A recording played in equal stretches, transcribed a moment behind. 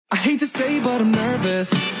Hate to say, but I'm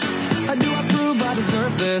nervous. I do, I prove I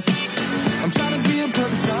deserve this. I'm trying to be a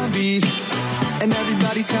perfect zombie, and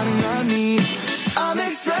everybody's counting on me. I'm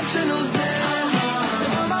exceptional, Zen.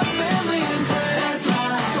 So all my family and friends. So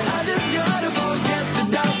I just gotta forget the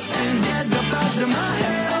doubts and get up out of my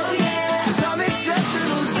head. Cause I'm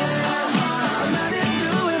exceptional, Zen. I'm out here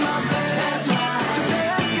doing my best. Today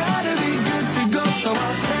I gotta be good to go, so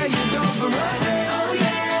I'll say it over again.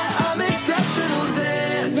 I'm exceptional,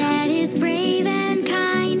 Zen. Zed is brave and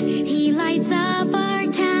kind. He lights up our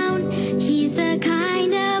town. He's the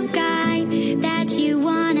kind of guy that you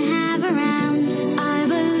want to have around. I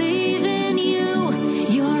believe in you.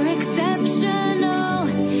 You're exceptional.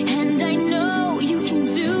 And I know you can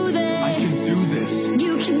do this. I can do this.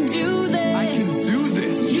 You can do this. I can do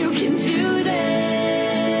this. You can do this.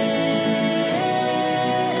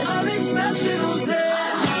 I'm exceptional, Zen.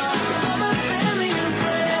 So all my family and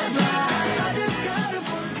friends. I just gotta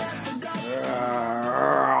forget the doubts.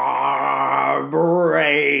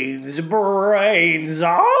 Brains. Brains.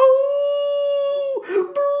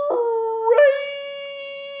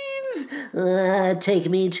 Take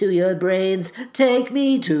me to your brains. Take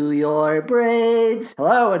me to your brains.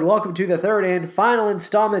 Hello, and welcome to the third and final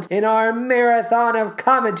installment in our marathon of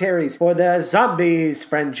commentaries for the Zombies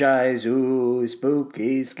franchise. Ooh,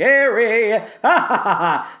 spooky, scary. Ha ha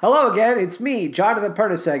ha. Hello again, it's me, Jonathan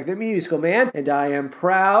Pernisek, the musical man, and I am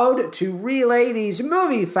proud to relay these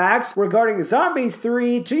movie facts regarding Zombies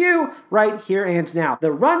 3 to you right here and now. The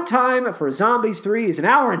runtime for Zombies 3 is an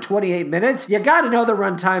hour and 28 minutes. You gotta know the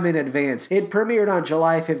runtime in advance. It premiered on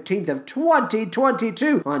July 15th of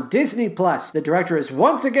 2022 on Disney+. The director is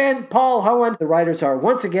once again Paul Hohen. The writers are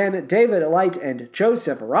once again David Light and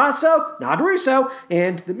Joseph Rosso, not Russo,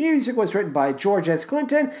 and the music was written by George S.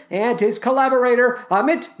 Clinton and his collaborator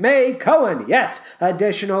Amit May Cohen. Yes,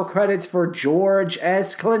 additional credits for George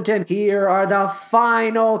S. Clinton. Here are the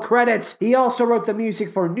final credits. He also wrote the music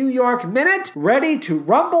for New York Minute, Ready to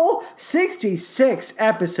Rumble, 66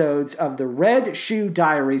 episodes of the Red Shoe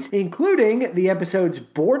Diaries, including the episodes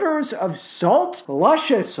Borders of Salt,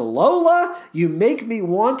 Luscious Lola, You Make Me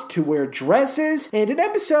Want to Wear Dresses, and an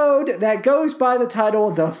episode that goes by the title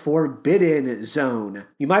The Forbidden Zone.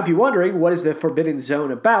 You might be wondering, what is the Forbidden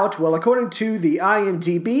Zone about? Well, according to the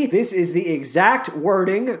IMDb, this is the exact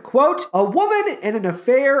wording, quote, "A woman in an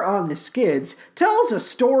affair on the skids tells a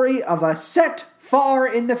story of a set far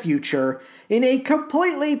in the future, in a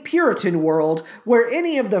completely Puritan world where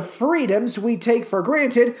any of the freedoms we take for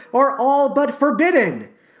granted are all but forbidden.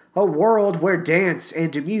 A world where dance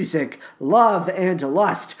and music, love and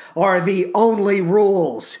lust are the only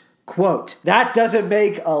rules." Quote. That doesn't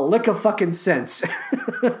make a lick of fucking sense.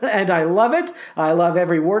 And I love it. I love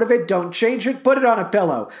every word of it. Don't change it. Put it on a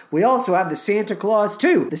pillow. We also have the Santa Claus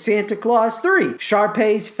 2, the Santa Claus 3,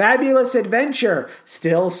 Sharpay's Fabulous Adventure,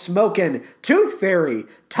 Still Smokin', Tooth Fairy,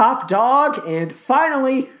 Top Dog, and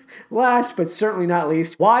finally, last but certainly not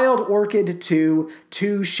least, Wild Orchid 2,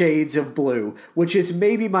 Two Shades of Blue, which is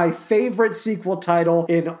maybe my favorite sequel title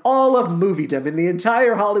in all of moviedom, in the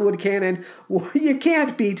entire Hollywood canon. You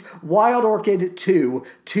can't beat Wild Orchid 2,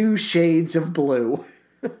 Two Shades of Blue.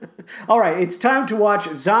 All right, it's time to watch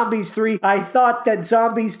Zombies 3. I thought that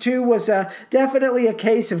Zombies 2 was definitely a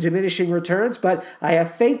case of diminishing returns, but I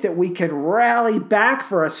have faith that we can rally back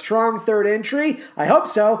for a strong third entry. I hope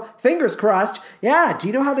so. Fingers crossed. Yeah, do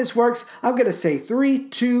you know how this works? I'm going to say 3,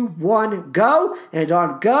 2, 1, go. And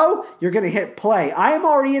on go, you're going to hit play. I am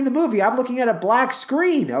already in the movie. I'm looking at a black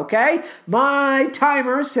screen, okay? My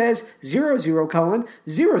timer says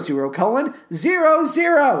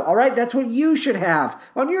 00:00:00. All right, that's what you should have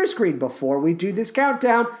on your screen before we do this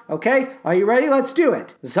countdown. Okay, are you ready? Let's do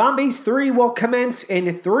it. Zombies 3 will commence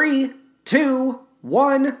in 3, 2,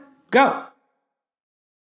 1, go.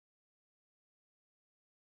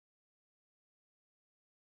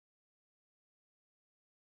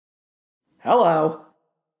 Hello.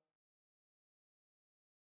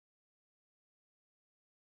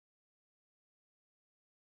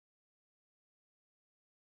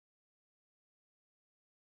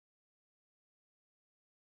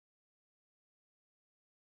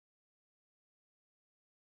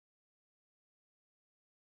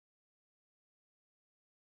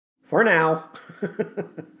 For now.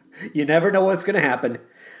 You never know what's going to happen.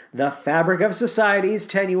 The fabric of society is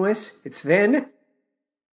tenuous. It's thin.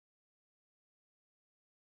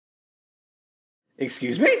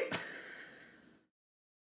 Excuse me?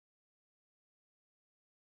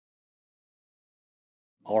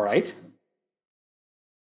 All right.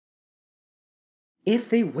 If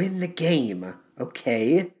they win the game,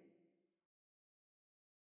 okay?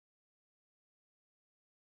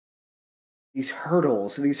 these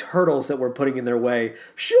hurdles that we're putting in their way.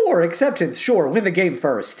 Sure, acceptance, sure, win the game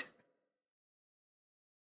first.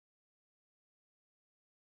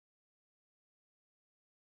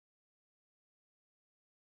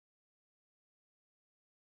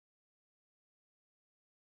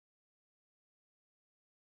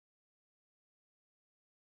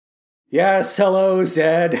 Yes, hello,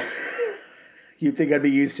 Zed. You'd think I'd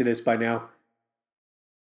be used to this by now.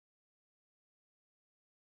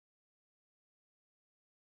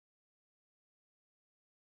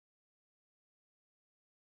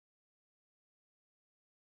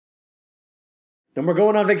 No more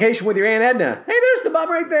going on vacation with your Aunt Edna. Hey, there's the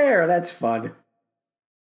mom right there. That's fun.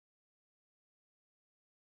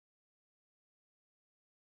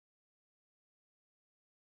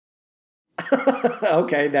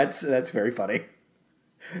 Okay, that's very funny.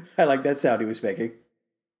 I like that sound he was making.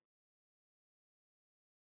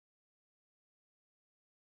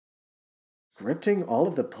 Scripting all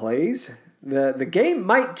of the plays? The game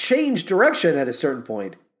might change direction at a certain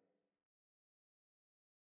point.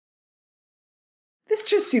 This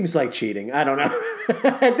just seems like cheating. I don't know.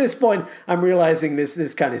 At this point, I'm realizing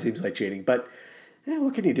this kind of seems like cheating, but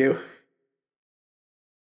what can you do?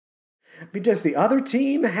 I mean, does the other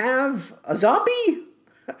team have a zombie?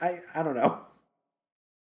 I don't know.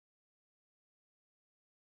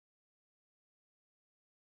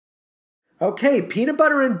 Okay, peanut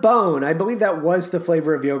butter and bone. I believe that was the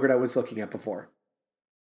flavor of yogurt I was looking at before.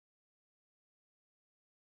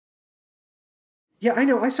 Yeah, I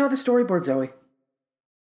know. I saw the storyboard, Zoe.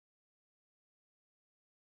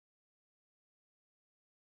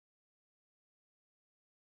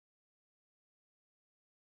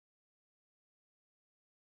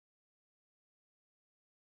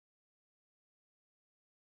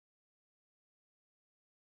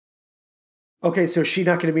 Okay, so is she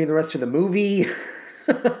not going to be in the rest of the movie?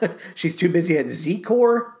 She's too busy at Z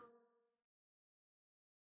Corps?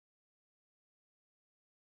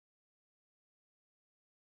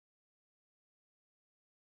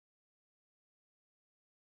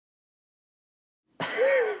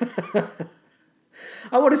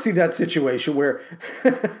 I want to see that situation where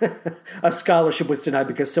a scholarship was denied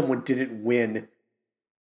because someone didn't win.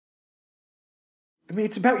 I mean,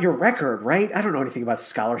 it's about your record, right? I don't know anything about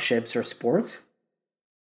scholarships or sports.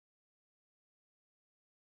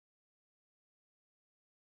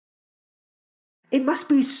 It must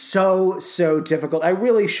be so difficult. I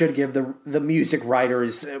really should give the music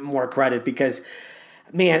writers more credit because,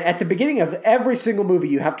 man, at the beginning of every single movie,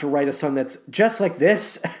 you have to write a song that's just like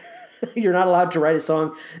this. You're not allowed to write a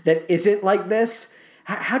song that isn't like this.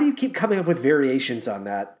 How do you keep coming up with variations on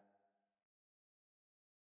that?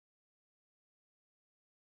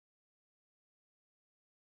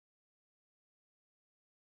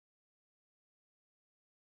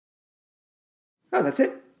 Oh, that's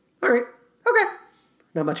it? All right. Okay.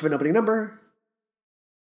 Not much of an opening number.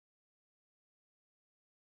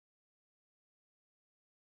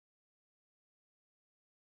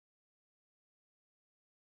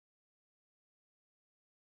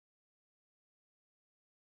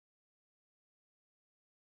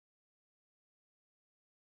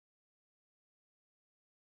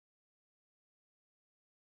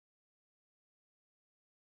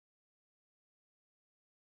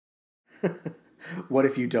 What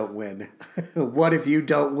if you don't win? What if you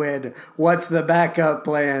don't win? What's the backup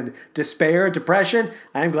plan? Despair? Depression?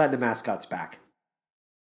 I'm glad the mascot's back.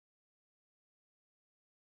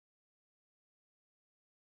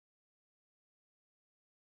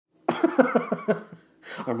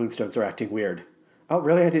 Our moonstones are acting weird. Oh,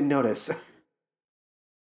 really? I didn't notice.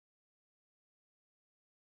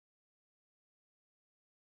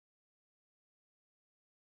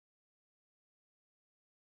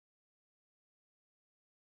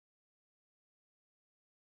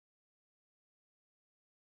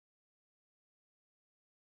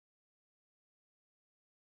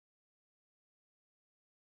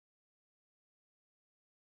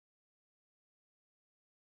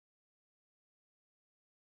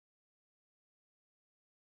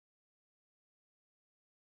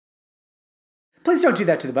 Please don't do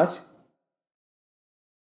that to the bus.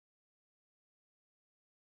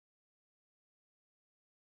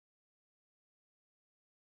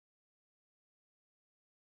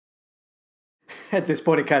 At this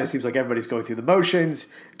point, it kind of seems like everybody's going through the motions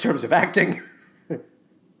in terms of acting.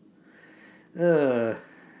 uh,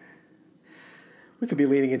 we could be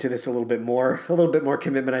leaning into this a little bit more. A little bit more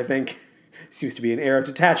commitment, I think. Seems to be an air of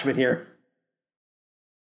detachment here.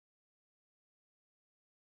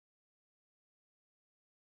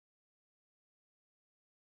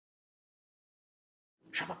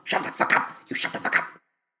 Shut the fuck up! You shut the fuck up!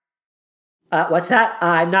 What's that?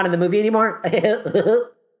 I'm not in the movie anymore.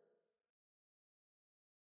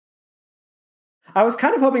 I was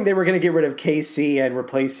kind of hoping they were going to get rid of KC and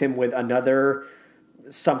replace him with another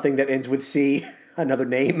something that ends with C, another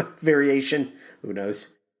name variation. Who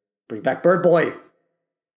knows? Bring back Bird Boy.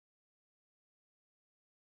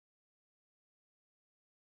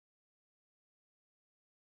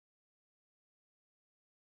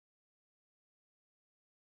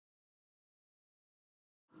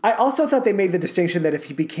 I also thought they made the distinction that if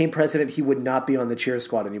he became president, he would not be on the cheer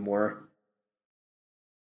squad anymore.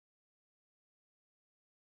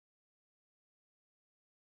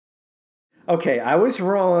 Okay, I was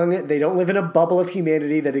wrong. They don't live in a bubble of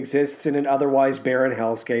humanity that exists in an otherwise barren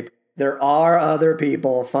hellscape. There are other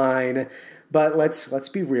people, fine. But let's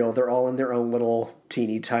be real, they're all in their own little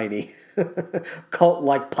teeny tiny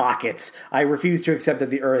cult-like pockets. I refuse to accept that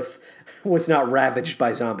the earth was not ravaged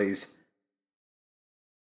by zombies.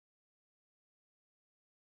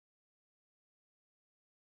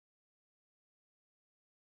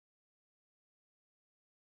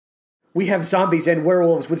 We have zombies and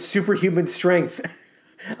werewolves with superhuman strength.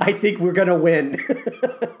 I think we're gonna win.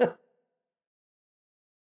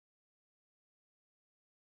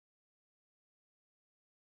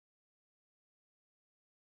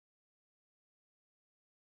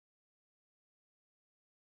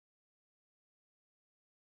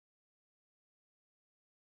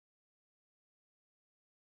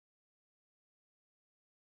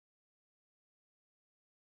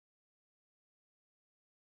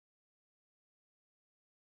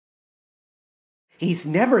 He's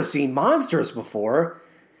never seen monsters before.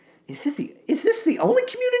 Is this the only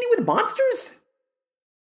community with monsters?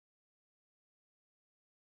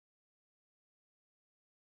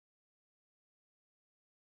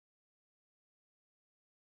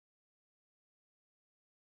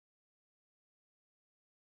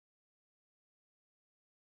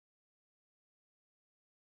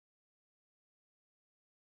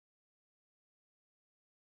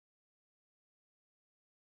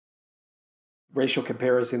 Racial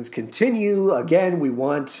comparisons continue. Again, we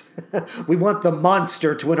want we want the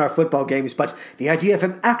monster to win our football games, but the idea of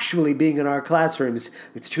him actually being in our classrooms,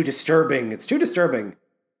 it's too disturbing. It's too disturbing.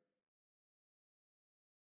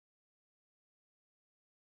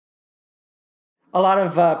 A lot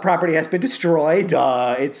of property has been destroyed.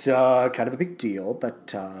 It's kind of a big deal,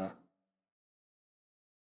 but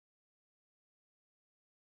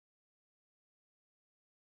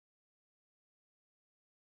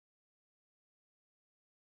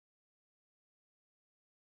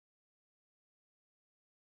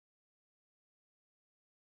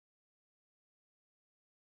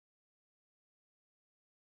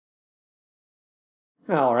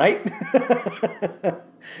all right.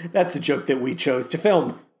 That's a joke that we chose to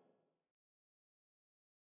film.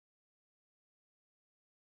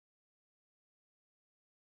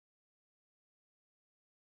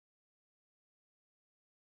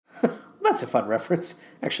 That's a fun reference.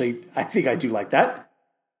 Actually, I think I do like that.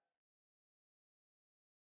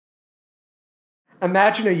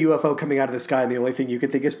 Imagine a UFO coming out of the sky, and the only thing you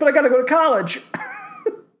can think is, but I gotta go to college.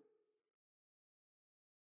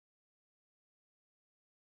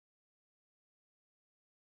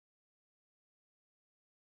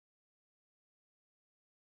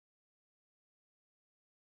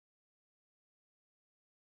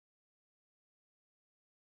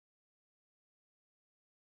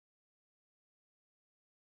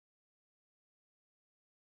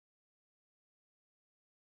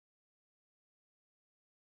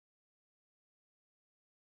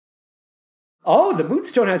 Oh, the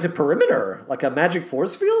Moonstone has a perimeter, like a magic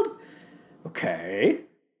force field? Okay.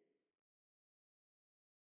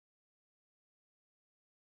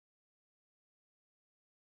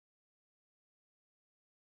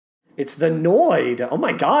 It's the Noid. Oh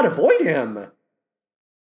my god, avoid him.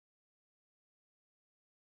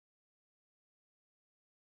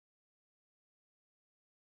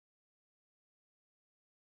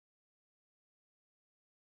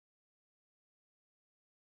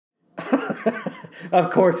 Of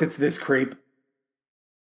course, it's this creep.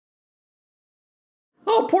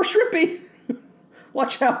 Oh, poor Shrimpy.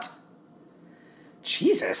 Watch out.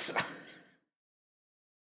 Jesus.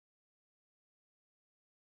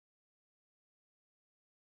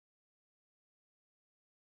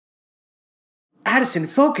 Addison,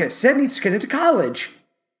 focus. Zed needs to get into college.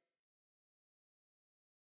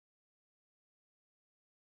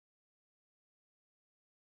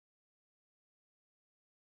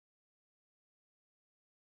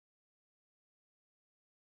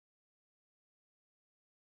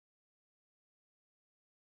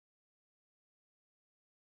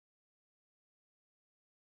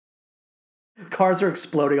 Cars are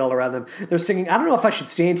exploding all around them. They're singing, I don't know if I should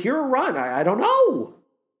stand here or run. I don't know.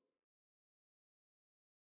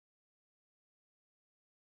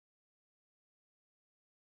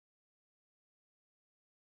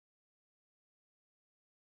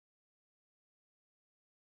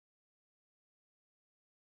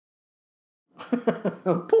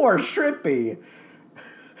 Poor Shrimpy.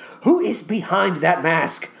 Who is behind that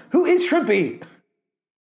mask? Who is Shrimpy?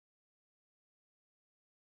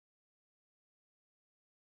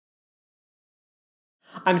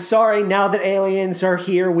 I'm sorry, now that aliens are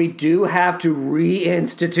here, we do have to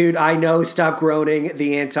reinstitute, I know, stop groaning,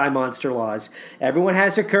 the anti-monster laws. Everyone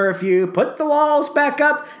has a curfew, put the walls back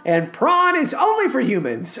up, and prawn is only for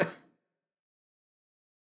humans.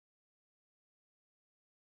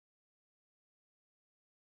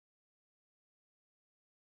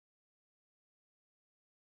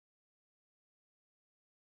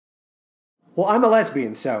 Well, I'm a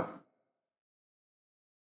lesbian, so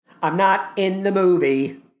I'm not in the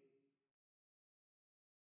movie.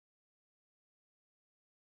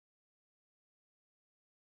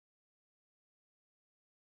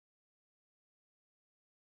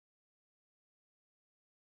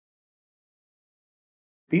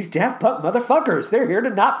 These Daft Punk motherfuckers, they're here to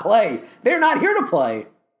not play. They're not here to play.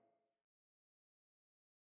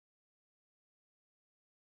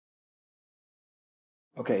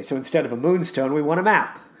 Okay, so instead of a moonstone, we want a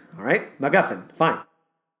map. All right, MacGuffin, fine.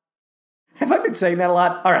 Have I been saying that a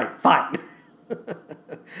lot? All right, fine.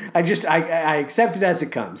 I accept it as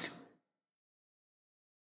it comes.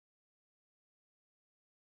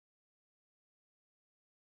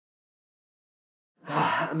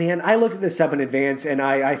 Man, I looked at this up in advance and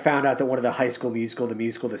I found out that one of the High School Musical, the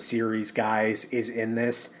musical, the series guys is in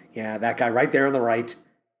this. Yeah, that guy right there on the right.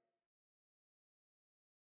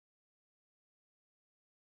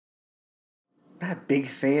 Not a big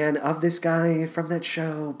fan of this guy from that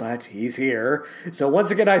show, but he's here. So once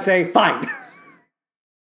again, I say, fine.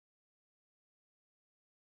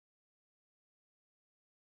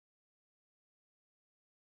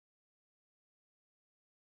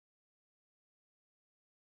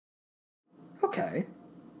 Okay.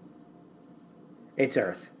 It's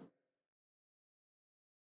Earth.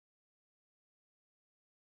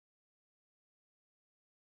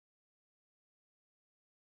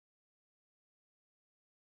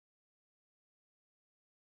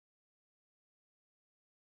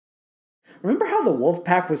 Remember how the wolf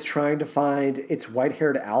pack was trying to find its white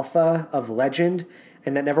haired alpha of legend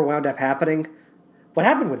and that never wound up happening? What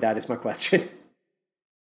happened with that is my question.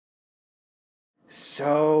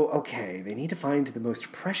 So, okay, they need to find the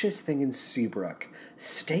most precious thing in Seabrook.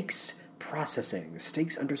 Stakes processing.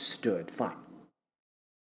 Stakes understood. Fine.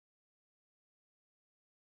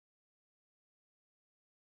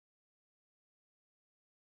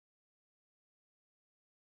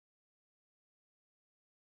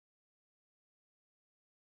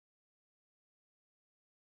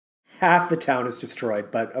 Half the town is destroyed,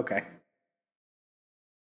 but okay.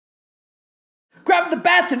 Grab the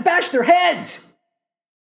bats and bash their heads!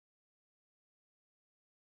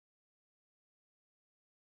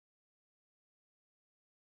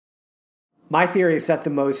 My theory is that the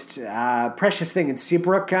most precious thing in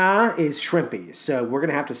Seabrook is Shrimpy. So we're going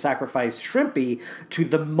to have to sacrifice Shrimpy to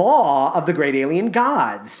the maw of the great alien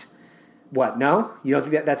gods. What, no? You don't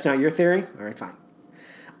think that's not your theory? All right, fine.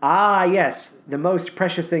 Ah, yes. The most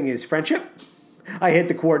precious thing is friendship. I hit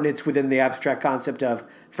the coordinates within the abstract concept of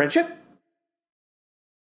friendship.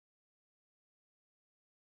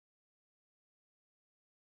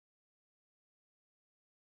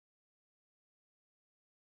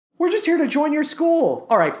 We're just here to join your school.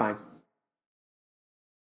 All right, fine.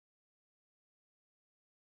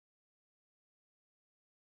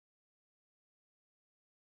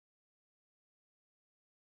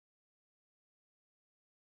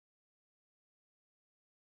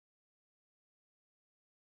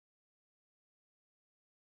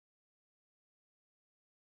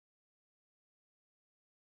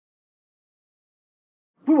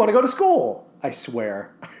 We want to go to school. I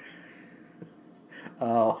swear.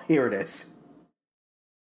 Oh, here it is.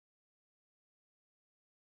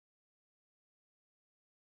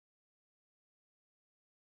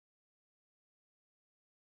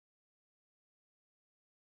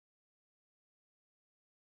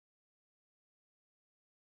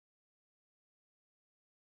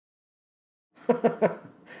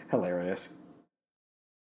 Hilarious.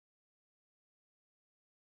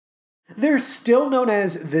 They're still known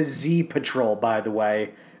as the Z Patrol, by the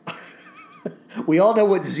way. We all know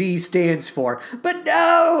what Z stands for, but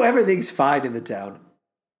no, everything's fine in the town.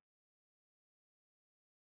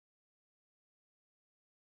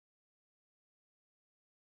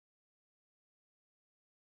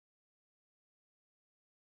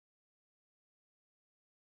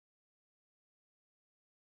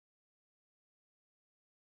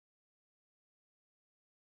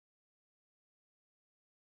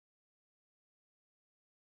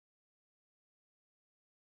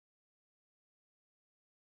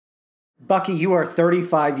 Bucky, you are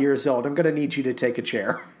 35 years old. I'm going to need you to take a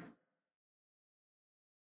chair.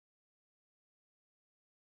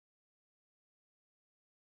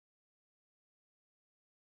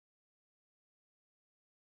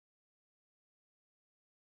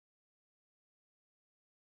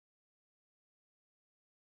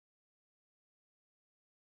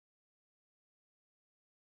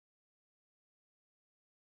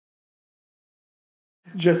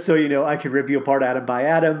 Just so you know, I could rip you apart atom by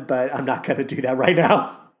atom, but I'm not going to do that right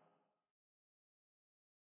now.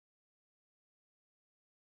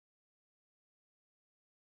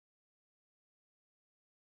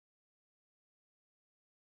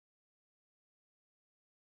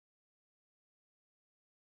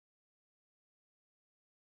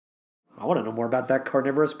 I want to know more about that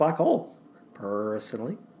carnivorous black hole,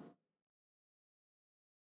 personally.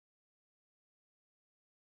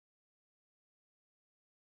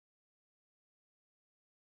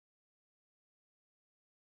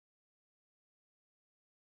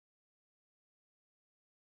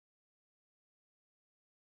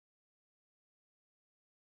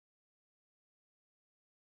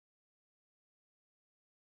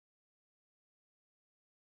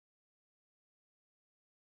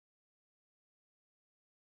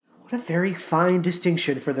 What a very fine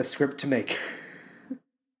distinction for the script to make.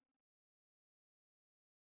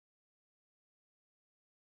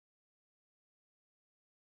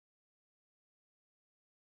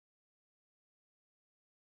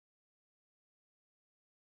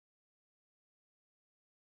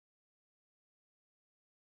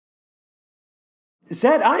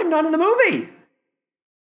 Zed, I am not in the movie!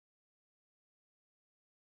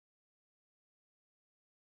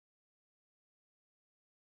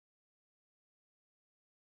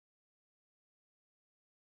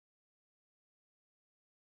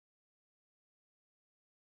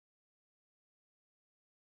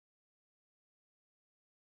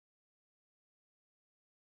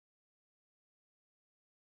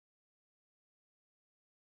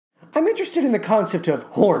 I'm interested in the concept of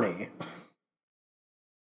horny.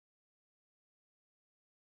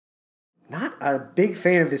 Not a big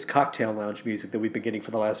fan of this cocktail lounge music that we've been getting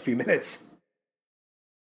for the last few minutes.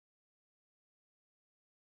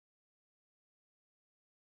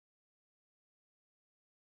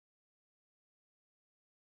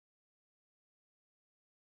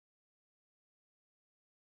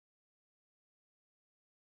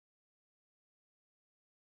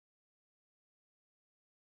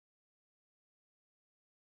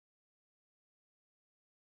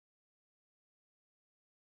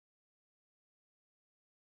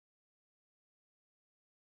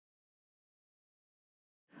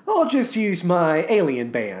 I'll just use my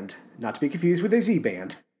alien band, not to be confused with a Z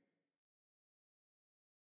band.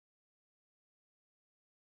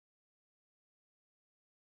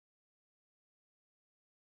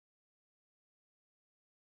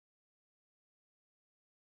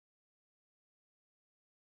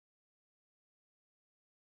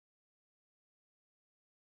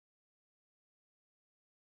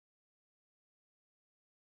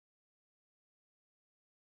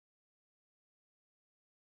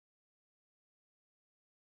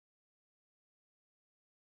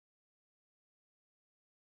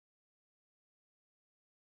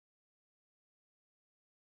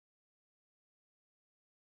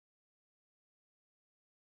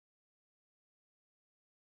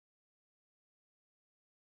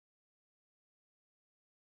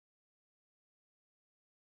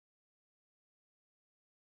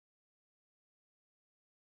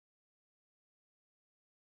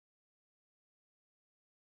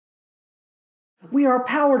 We are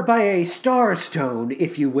powered by a star stone,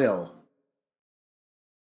 if you will.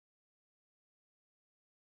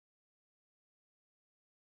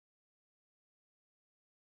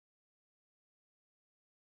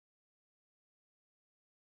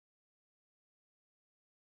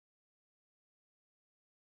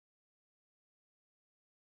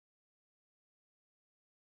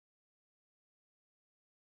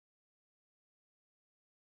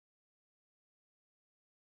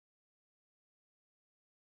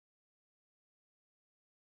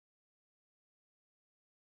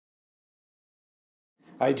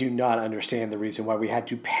 I do not understand the reason why we had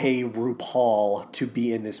to pay RuPaul to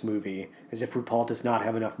be in this movie, as if RuPaul does not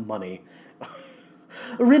have enough money.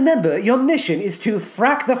 Remember, your mission is to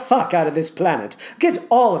frack the fuck out of this planet. Get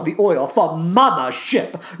all of the oil for Mama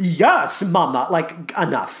ship. Yes, Mama. Like,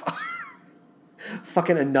 enough.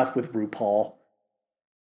 Fucking enough with RuPaul.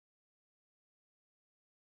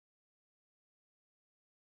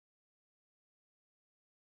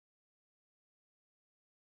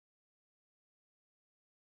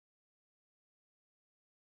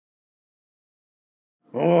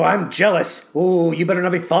 Oh, I'm jealous. Oh, you better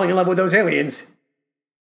not be falling in love with those aliens.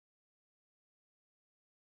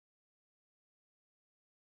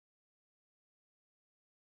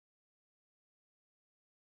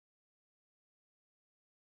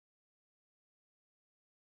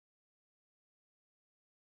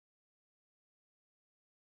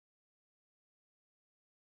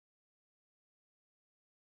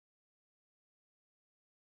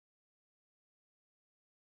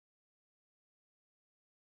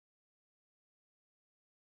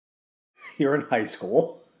 You're in high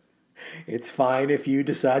school. It's fine if you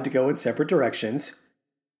decide to go in separate directions.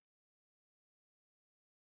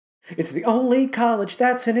 It's the only college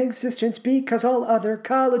that's in existence because all other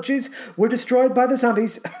colleges were destroyed by the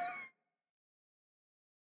zombies.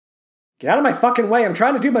 Get out of my fucking way, I'm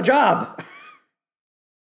trying to do my job.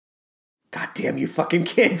 God damn you fucking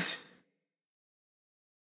kids.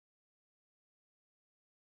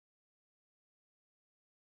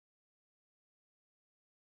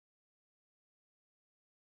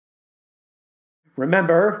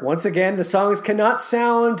 Remember, once again, the songs cannot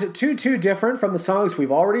sound too different from the songs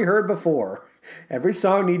we've already heard before. Every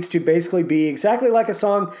song needs to basically be exactly like a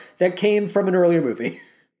song that came from an earlier movie.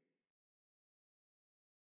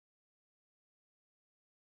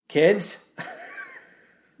 Kids,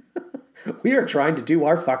 we are trying to do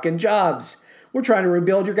our fucking jobs. We're trying to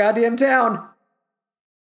rebuild your goddamn town.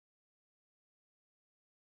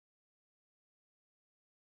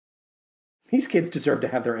 These kids deserve to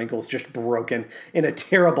have their ankles just broken in a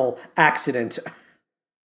terrible accident.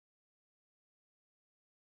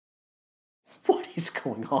 What is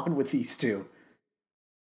going on with these two?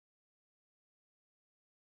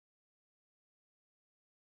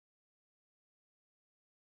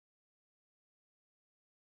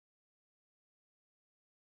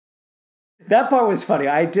 That part was funny.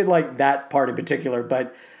 I did like that part in particular,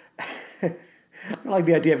 but I don't like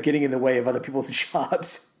the idea of getting in the way of other people's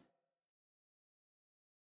jobs.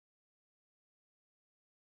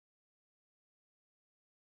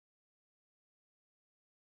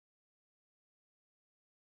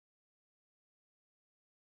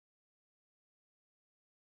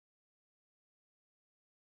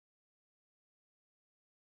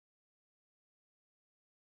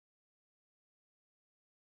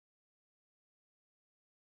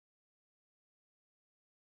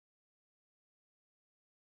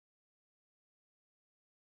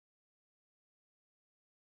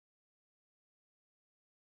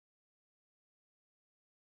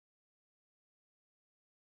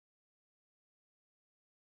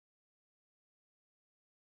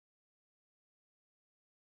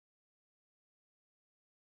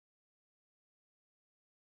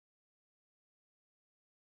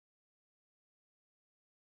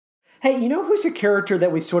 Hey, you know who's a character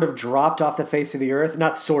that we sort of dropped off the face of the earth?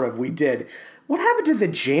 Not sort of, we did. What happened to the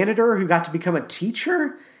janitor who got to become a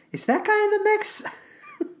teacher? Is that guy in the mix?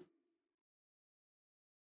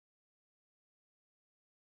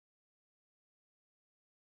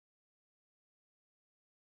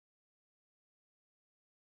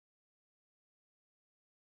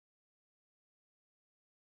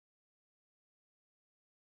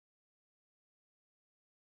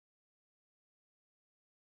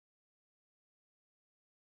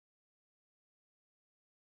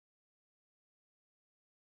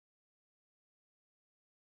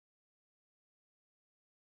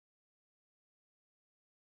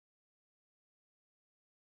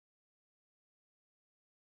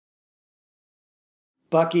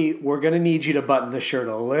 Bucky, we're going to need you to button the shirt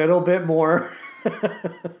a little bit more.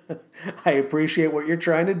 I appreciate what you're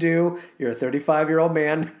trying to do. You're a 35-year-old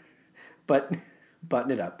man, but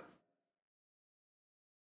button it up.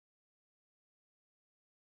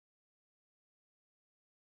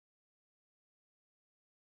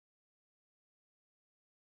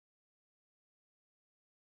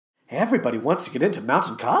 Everybody wants to get into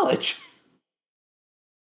Mountain College.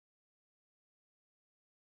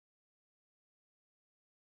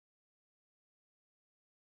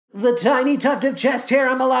 The tiny tuft of chest hair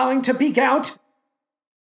I'm allowing to peek out.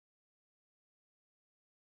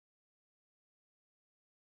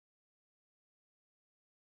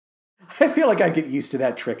 I feel like I'd get used to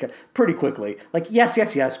that trick pretty quickly. Like, yes,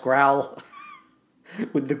 yes, yes, growl.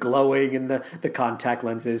 With the glowing and the contact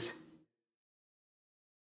lenses.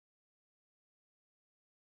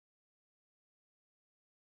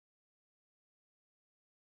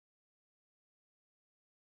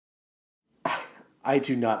 I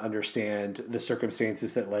do not understand the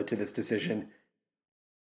circumstances that led to this decision.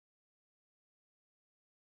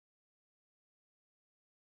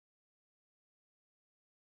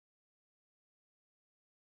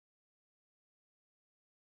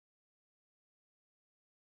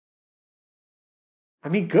 I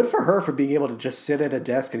mean, good for her for being able to just sit at a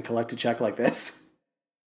desk and collect a check like this.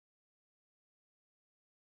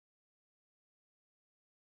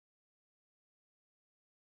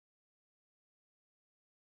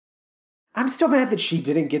 I'm still mad that she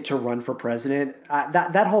didn't get to run for president.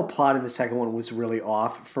 That whole plot in the second one was really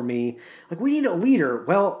off for me. Like, we need a leader.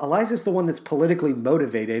 Well, Eliza's the one that's politically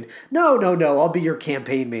motivated. No, no, no. I'll be your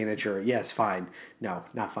campaign manager. Yes, fine. No,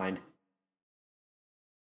 not fine.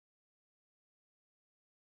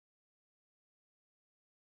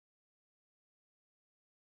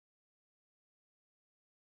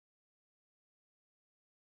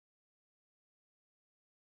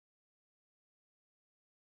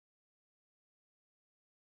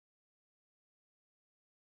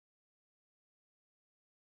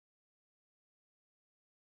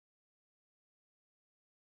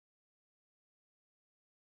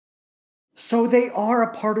 So they are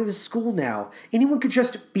a part of the school now. Anyone could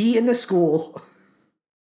just be in the school.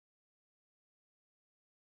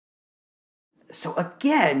 So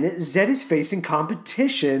again, Zed is facing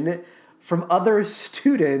competition from other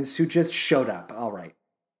students who just showed up. All right.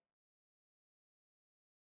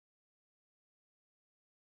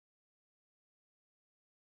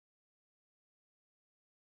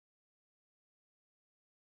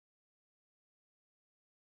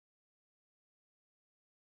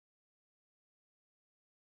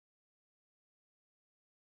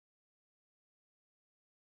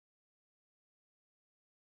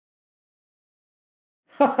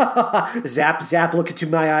 Zap, zap, look into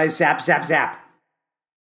my eyes. Zap, zap, zap.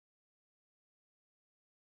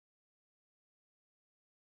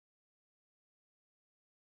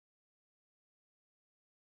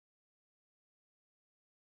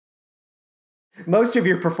 Most of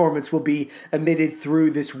your performance will be emitted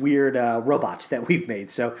through this weird robot that we've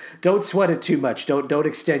made, so don't sweat it too much. Don't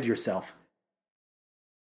extend yourself.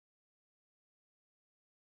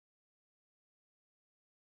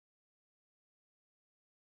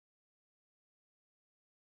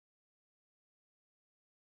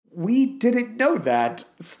 We didn't know that.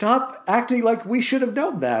 Stop acting like we should have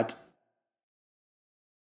known that.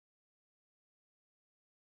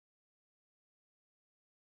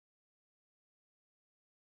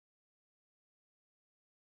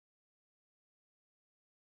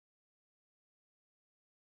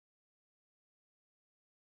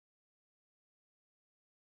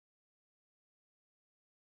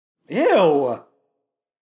 Ew.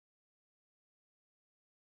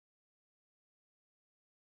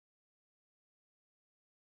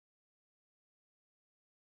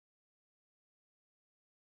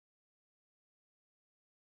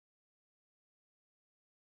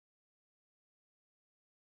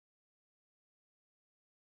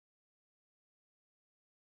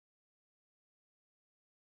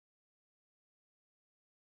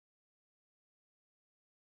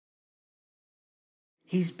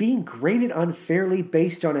 He's being graded unfairly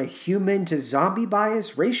based on a human to zombie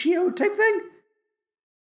bias ratio type thing?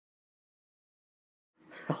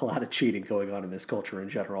 A lot of cheating going on in this culture in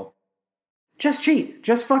general. Just cheat.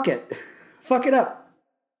 Just fuck it. Fuck it up.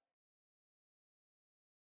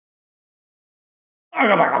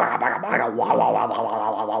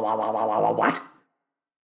 What?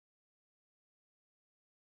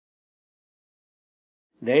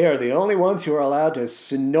 They are the only ones who are allowed to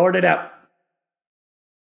snort it up.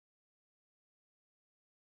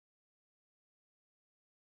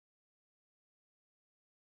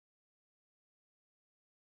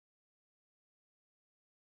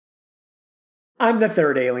 I'm the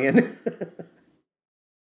third alien.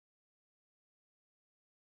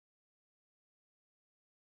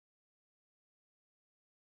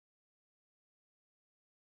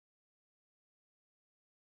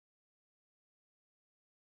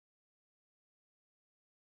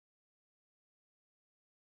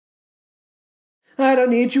 I don't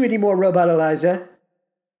need you anymore, Robot Eliza.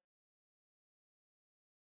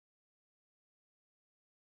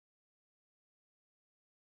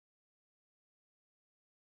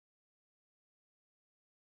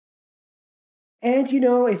 And you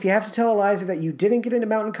know, if you have to tell Eliza that you didn't get into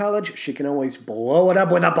Mountain College, she can always blow it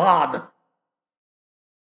up with a bomb.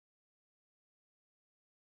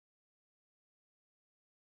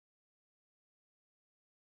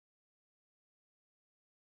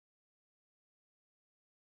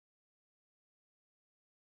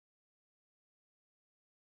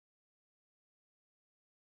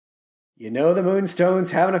 You know the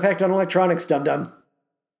moonstones have an effect on electronics, dum dum.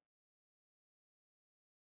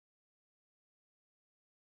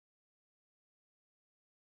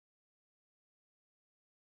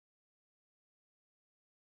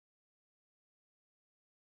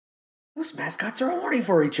 Those mascots are horny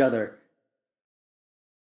for each other.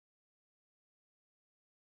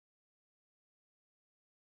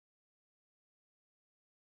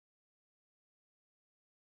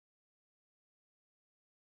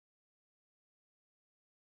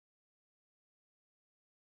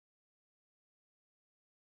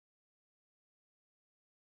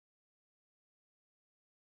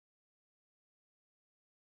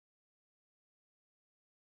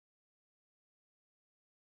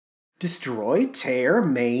 Destroy, tear,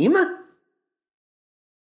 maim?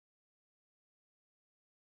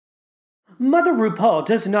 Mother RuPaul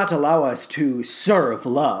does not allow us to serve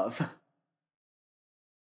love.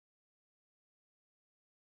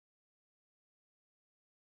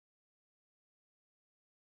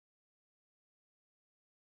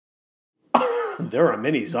 There are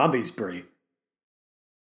many zombies, Brie.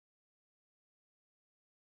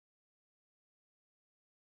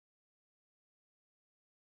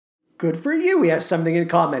 Good for you, we have something in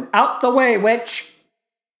common. Out the way, witch!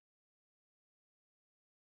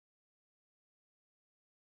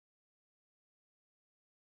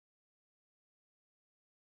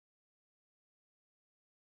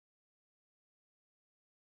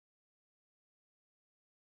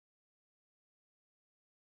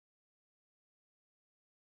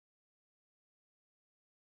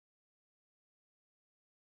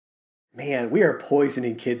 Man, we are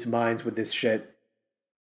poisoning kids' minds with this shit.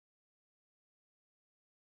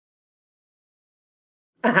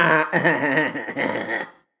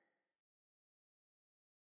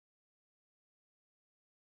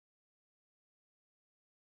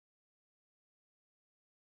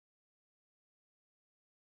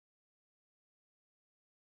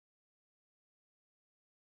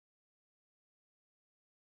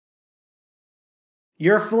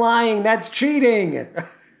 You're flying, that's cheating!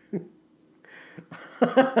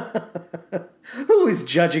 Who is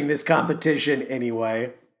judging this competition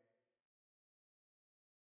anyway?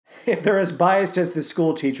 If they're as biased as the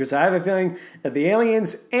school teachers, I have a feeling that the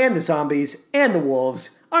aliens and the zombies and the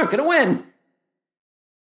wolves aren't gonna win.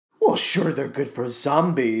 Well, sure, they're good for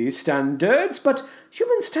zombie standards, but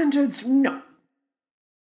human standards, no.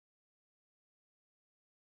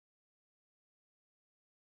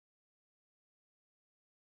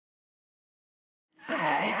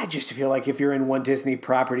 I just feel like if you're in one Disney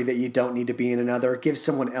property that you don't need to be in another, give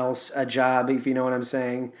someone else a job, if you know what I'm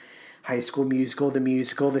saying. High School Musical,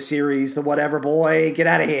 the series, the whatever, boy, get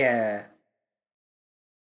out of here.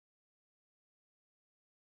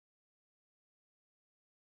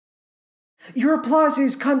 Your applause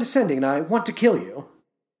is condescending and I want to kill you.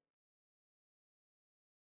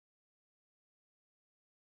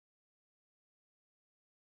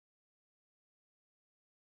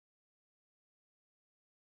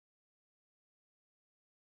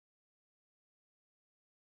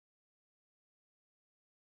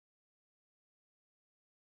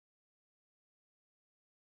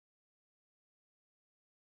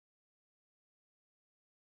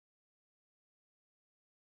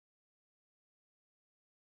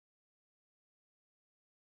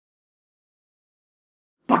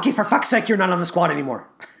 Bucky, for fuck's sake, you're not on the squad anymore.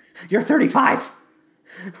 You're 35.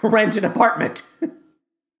 Rent an apartment.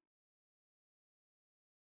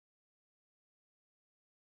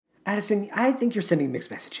 Addison, I think you're sending mixed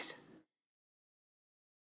messages.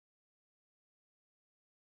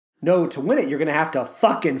 No, to win it, you're gonna have to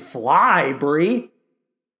fucking fly, Brie.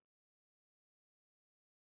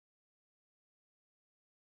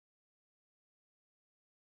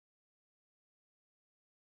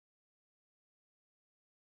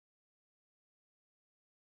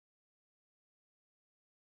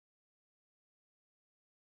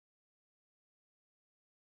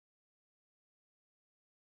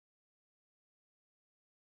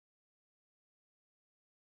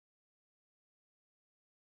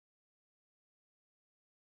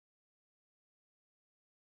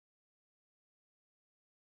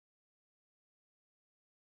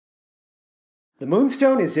 The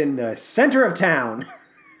Moonstone is in the center of town.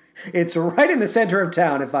 It's right in the center of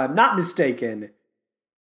town, if I'm not mistaken.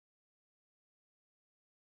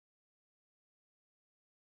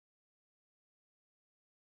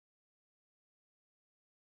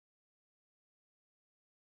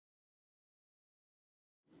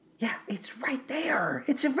 Yeah, it's right there.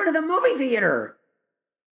 It's in front of the movie theater.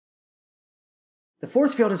 The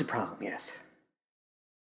force field is a problem, yes.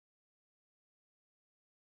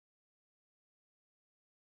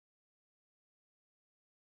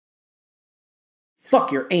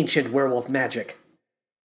 Fuck your ancient werewolf magic.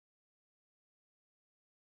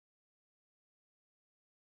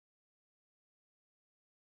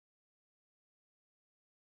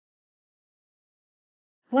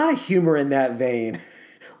 A lot of humor in that vein,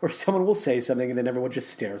 where someone will say something and then everyone just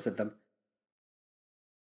stares at them.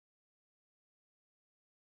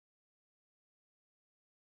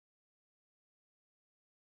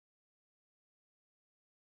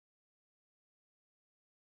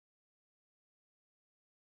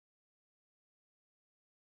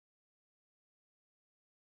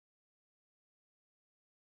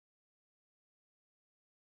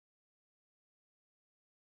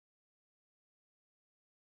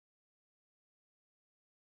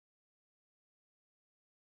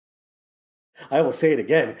 I will say it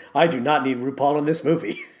again. I do not need RuPaul in this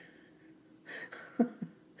movie.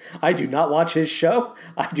 I do not watch his show.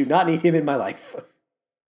 I do not need him in my life.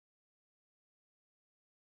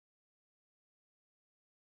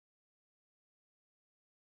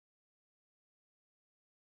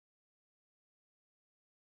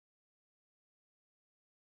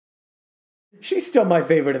 She's still my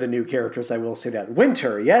favorite of the new characters, I will say that.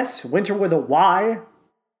 Winter, yes? Winter with a Y.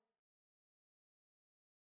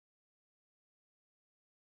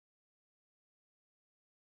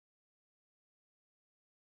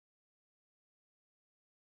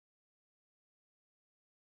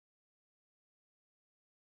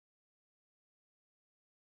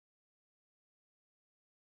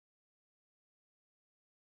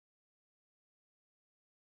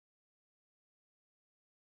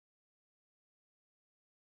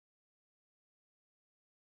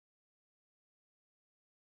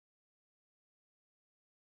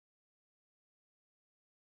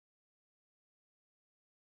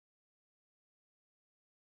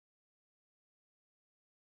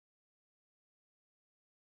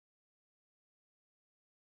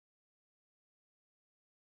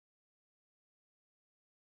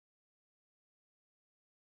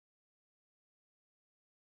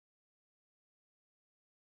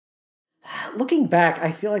 Looking back,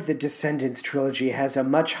 I feel like the Descendants trilogy has a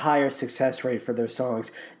much higher success rate for their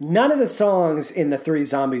songs. None of the songs in the three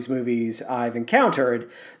Zombies movies I've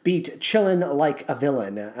encountered beat Chillin' Like a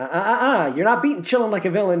Villain. You're not beating Chillin' Like a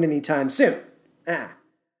Villain anytime soon.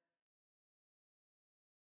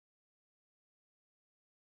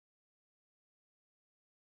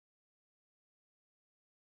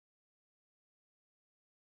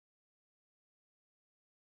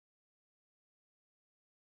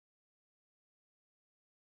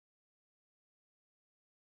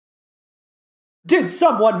 Did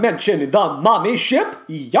someone mention the mommy ship?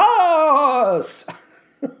 Yes!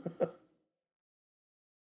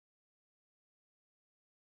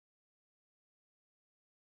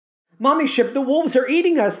 Mommy ship, the wolves are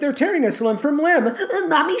eating us. They're tearing us limb from limb.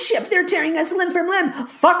 Mommy ship, they're tearing us limb from limb.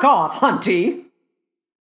 Fuck off, Hunty.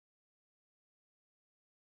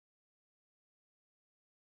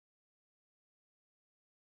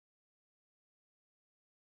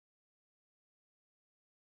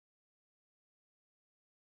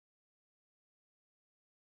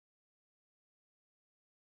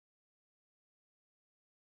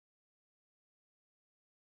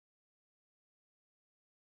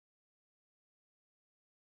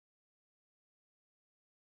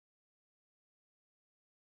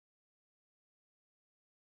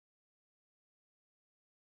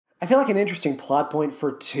 I feel like an interesting plot point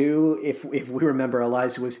for two, if we remember,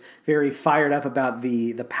 Eliza was very fired up about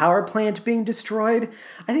the power plant being destroyed.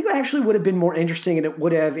 I think it actually would have been more interesting and it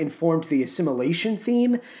would have informed the assimilation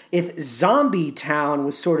theme if Zombie Town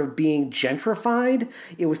was sort of being gentrified.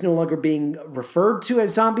 It was no longer being referred to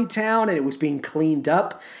as Zombie Town and it was being cleaned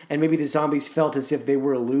up, and maybe the zombies felt as if they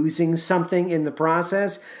were losing something in the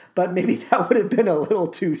process, but maybe that would have been a little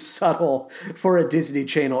too subtle for a Disney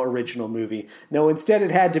Channel original movie. No, instead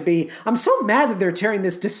it had to be, I'm so mad that they're tearing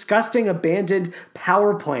this disgusting abandoned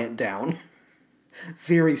power plant down.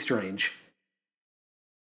 Very strange.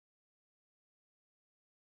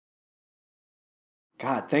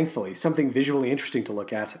 God, thankfully, something visually interesting to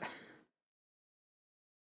look at.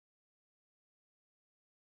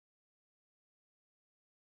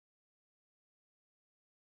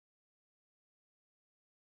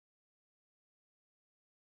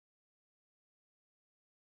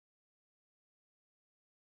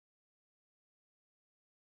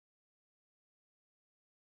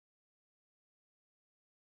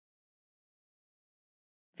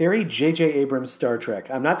 Very J.J. Abrams Star Trek.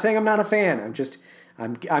 I'm not saying I'm not a fan.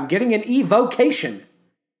 I'm getting an evocation.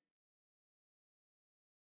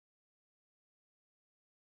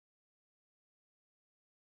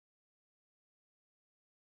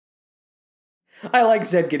 I like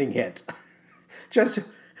Zed getting hit. Just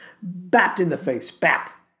bapped in the face. Bap.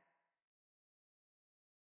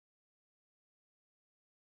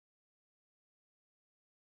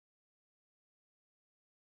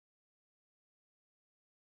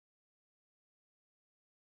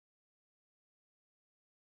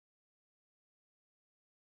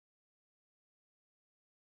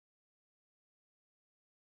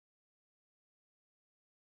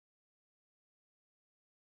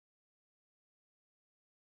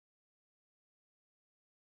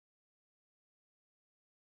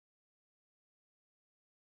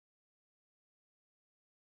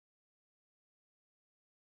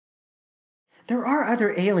 There are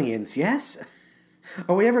other aliens, yes?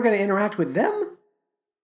 Are we ever going to interact with them?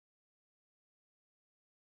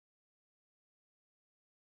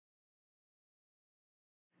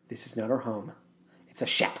 This is not our home. It's a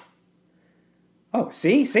ship. Oh,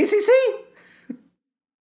 see? See?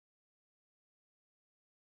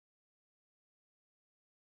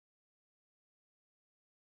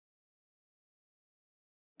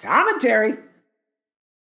 Commentary.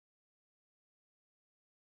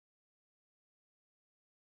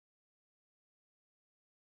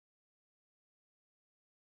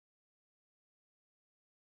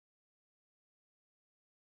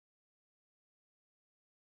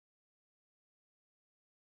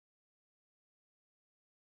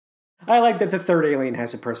 I like that the third alien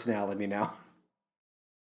has a personality now.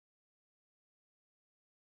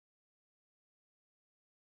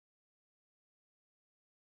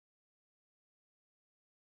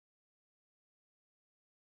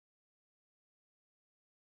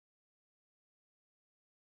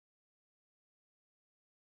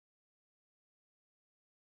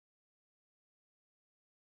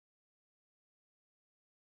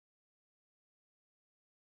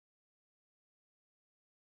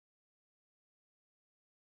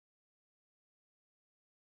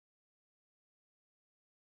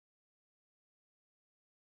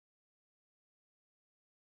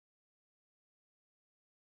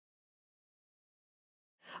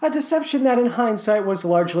 A deception that in hindsight was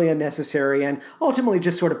largely unnecessary and ultimately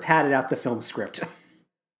just sort of padded out the film script.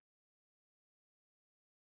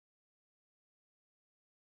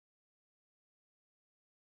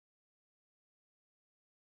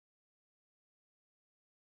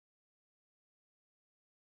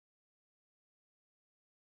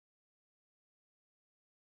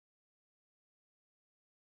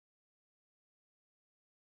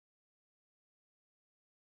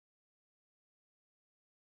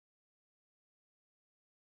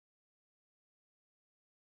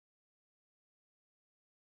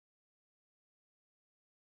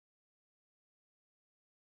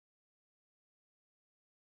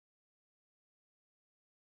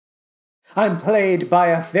 I'm played by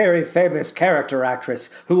a very famous character actress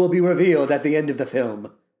who will be revealed at the end of the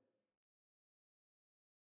film.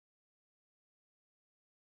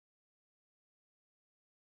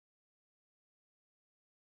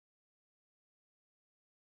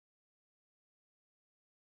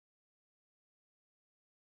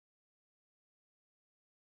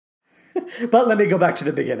 But let me go back to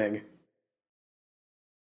the beginning.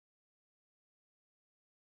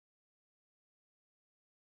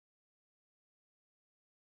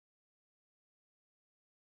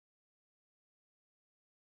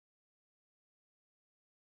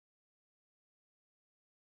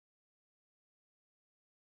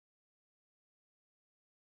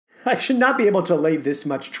 I should not be able to lay this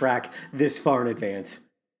much track this far in advance.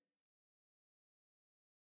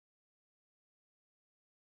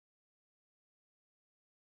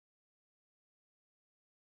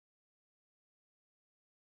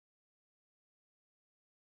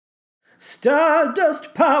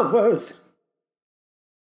 Stardust powers!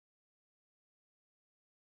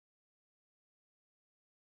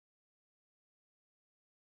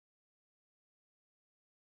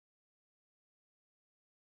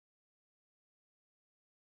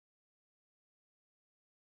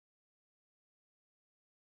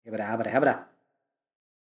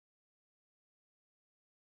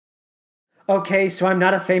 Okay, so I'm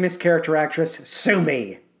not a famous character actress. Sue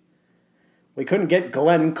me! We couldn't get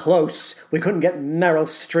Glenn Close. We couldn't get Meryl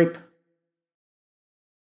Streep.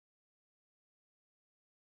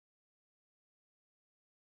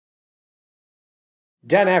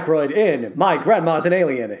 Dan Aykroyd in My Grandma's an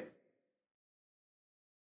Alien.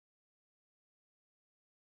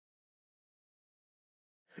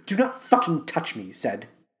 Do not fucking touch me, said.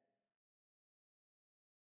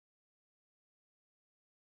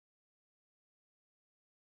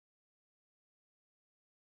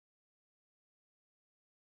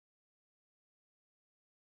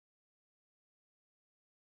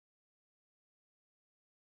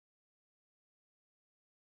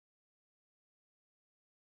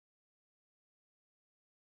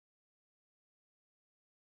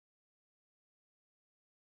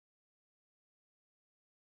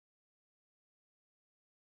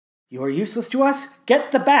 You are useless to us?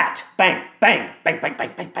 Get the bat! Bang, bang, bang, bang,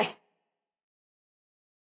 bang, bang, bang.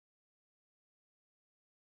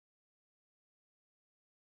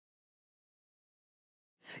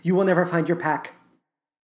 You will never find your pack.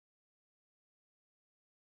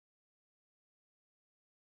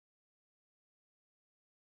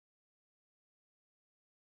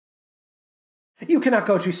 You cannot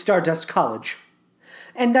go to Stardust College.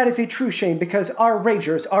 And that is a true shame because our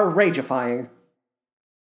ragers are ragifying.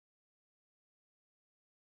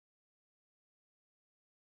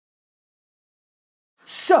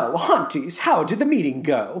 So, So, Hunties, how did the meeting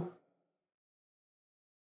go?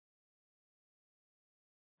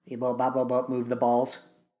 Move the balls.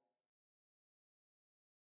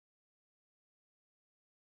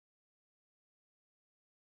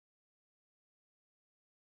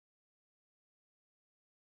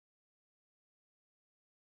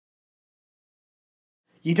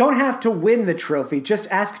 You don't have to win the trophy,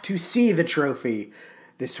 just ask to see the trophy.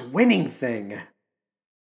 This winning thing.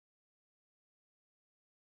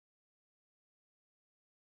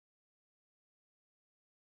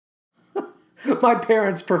 My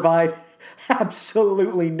parents provide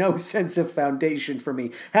absolutely no sense of foundation for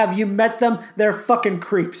me. Have you met them? They're fucking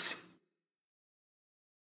creeps.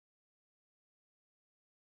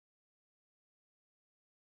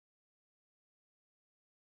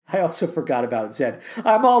 I also forgot about Zed.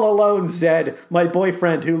 I'm all alone, Zed, my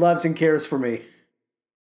boyfriend who loves and cares for me.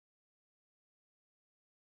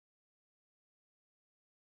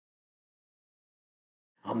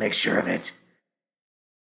 I'll make sure of it.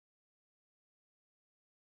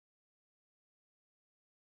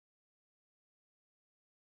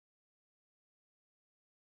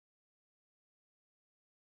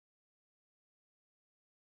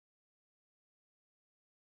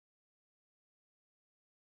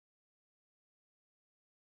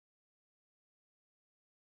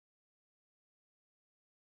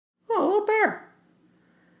 Oh, a little bear.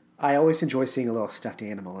 I always enjoy seeing a little stuffed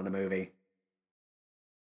animal in a movie.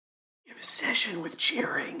 Obsession with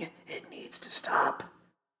cheering. It needs to stop.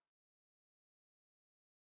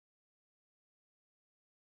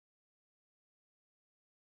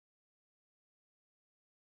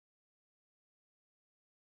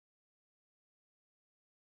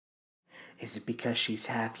 Is it because she's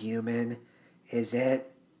half human? Is it?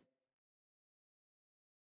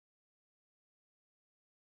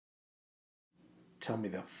 Tell me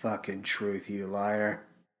the fucking truth, you liar.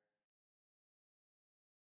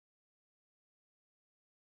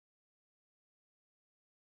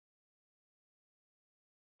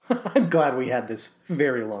 I'm glad we had this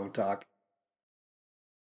very long talk.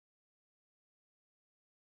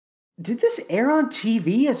 Did this air on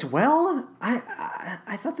TV as well?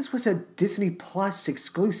 I thought this was a Disney Plus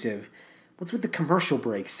exclusive. What's with the commercial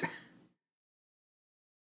breaks?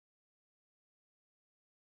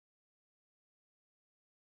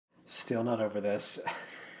 Still not over this.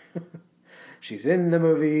 She's in the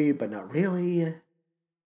movie, but not really.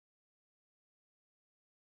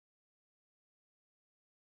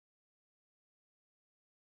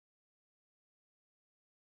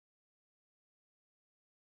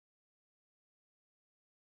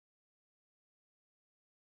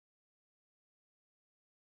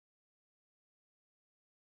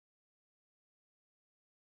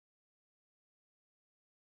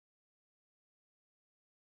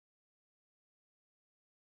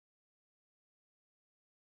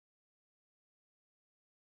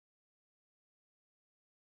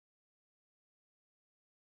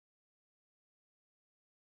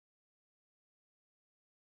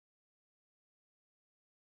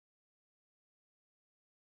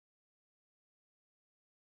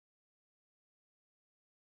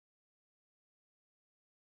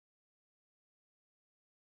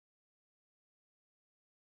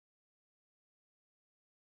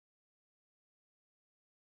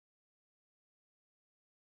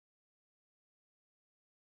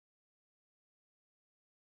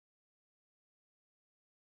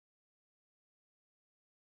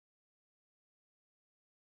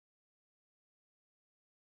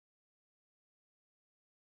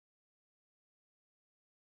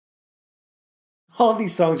 All of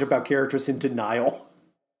these songs are about characters in denial.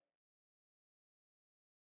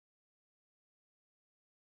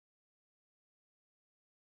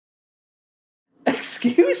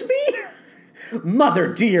 Excuse me?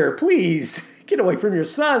 Mother dear, please, get away from your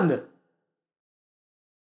son.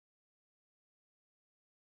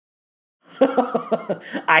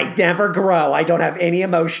 I never grow. I don't have any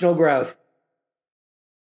emotional growth.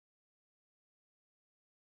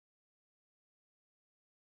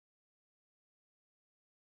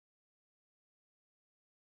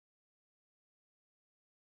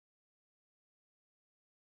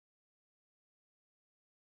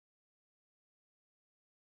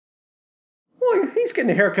 Well, he's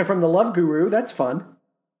getting a haircut from the Love Guru. That's fun.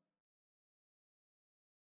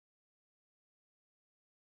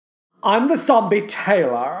 I'm the zombie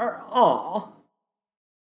tailor. Aw.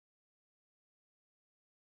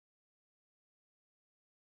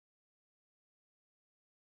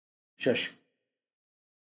 Shush.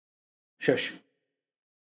 Shush.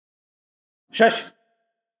 Shush.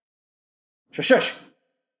 Shush. Shush.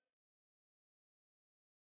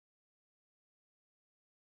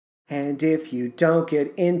 And if you don't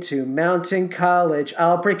get into Mountain College,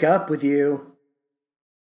 I'll break up with you.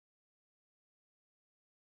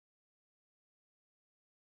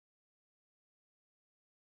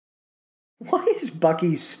 Why is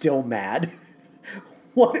Bucky still mad?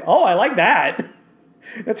 What? Oh, I like that.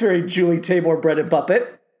 That's very Julie Taymor bread and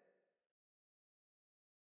puppet.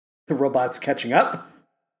 The robot's catching up.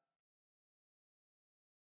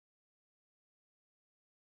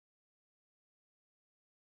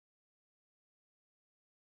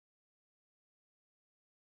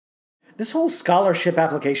 This whole scholarship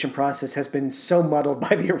application process has been so muddled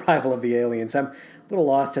by the arrival of the aliens. I'm a little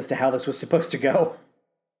lost as to how this was supposed to go.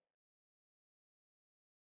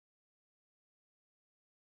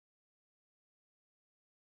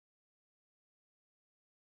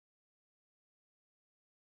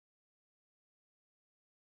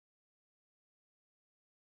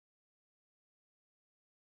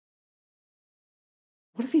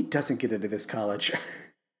 What if he doesn't get into this college?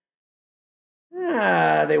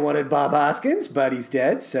 They wanted Bob Hoskins, but he's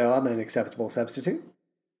dead, so I'm an acceptable substitute.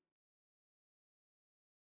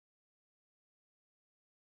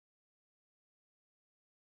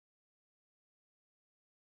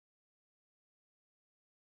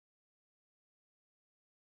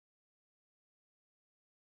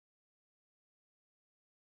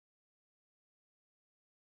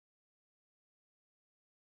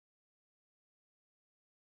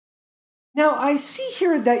 Now, I see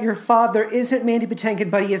here that your father isn't Mandy Patinkin,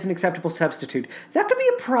 but he is an acceptable substitute. That could be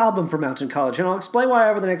a problem for Mountain College, and I'll explain why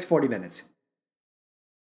over the next 40 minutes.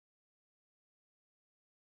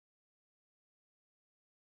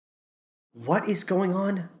 What is going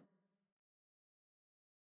on?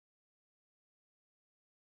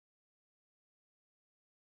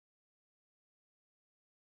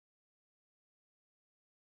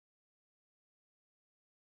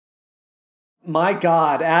 My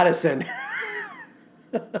God, Addison.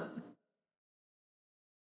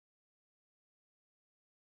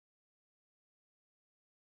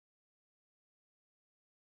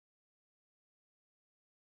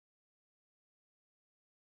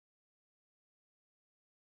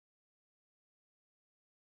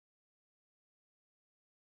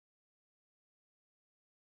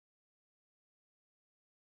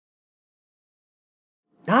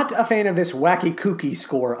 Not a fan of this wacky kooky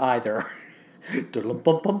score either.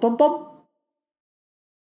 Bum.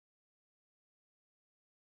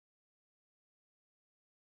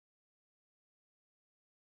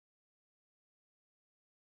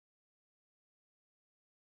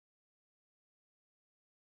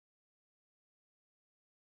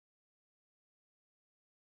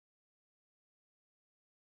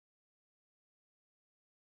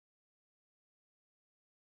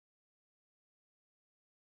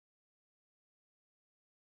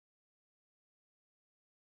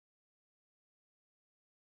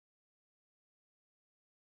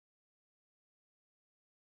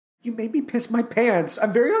 You made me piss my pants.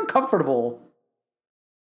 I'm very uncomfortable.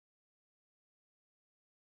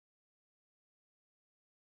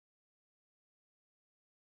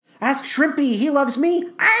 Ask Shrimpy, he loves me.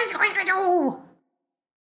 I'm going to do.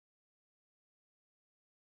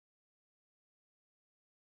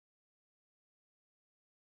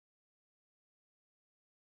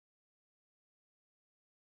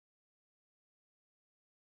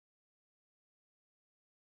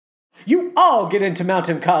 You all get into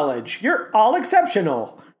Mountain College. You're all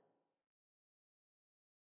exceptional.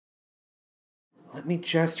 Let me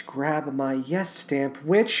just grab my yes stamp,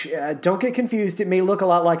 which, don't get confused, it may look a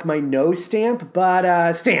lot like my no stamp,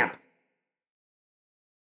 but, stamp.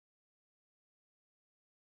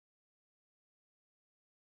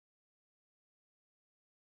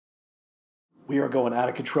 We are going out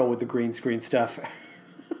of control with the green screen stuff.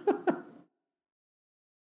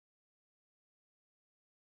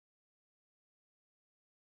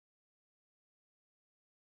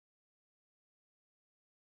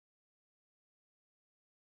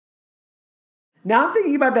 Now I'm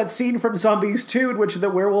thinking about that scene from Zombies 2 in which the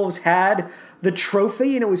werewolves had the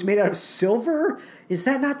trophy and it was made out of silver. Is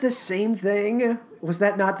that not the same thing? Was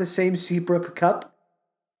that not the same Seabrook cup?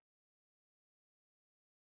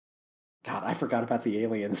 God, I forgot about the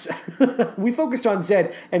aliens. We focused on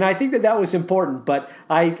Zed, and I think that that was important, but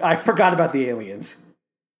I forgot about the aliens.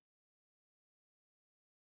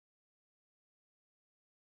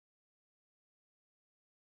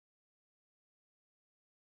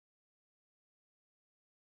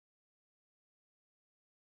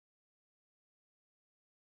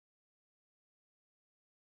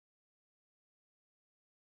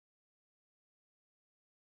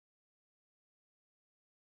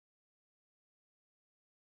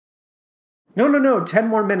 No, no, no, 10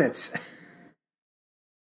 more minutes.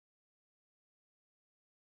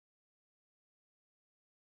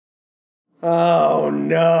 Oh,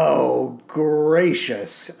 no.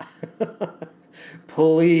 Gracious.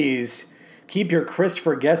 Please, keep your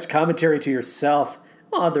Christopher Guest commentary to yourself.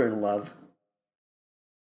 Mother in love.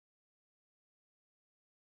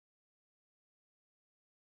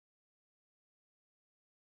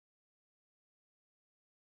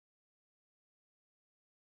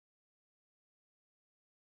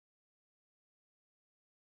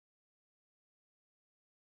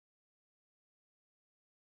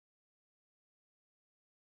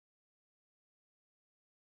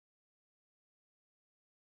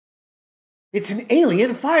 It's an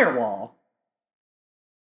alien firewall.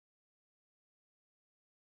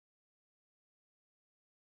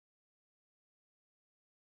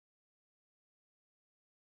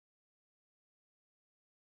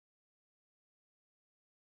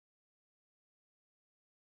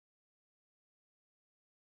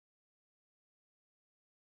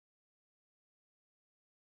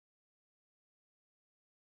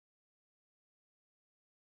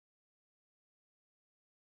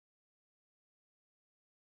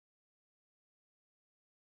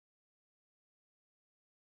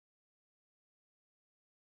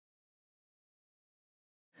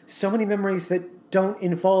 So many memories that don't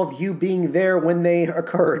involve you being there when they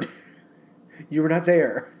occurred. You were not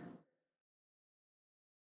there.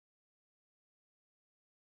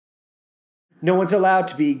 No one's allowed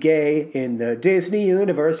to be gay in the Disney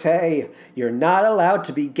universe. Hey, you're not allowed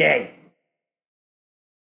to be gay.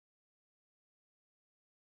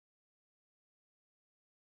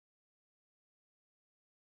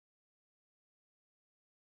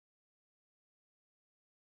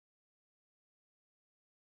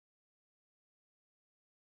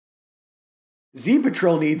 Z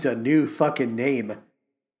Patrol needs a new fucking name.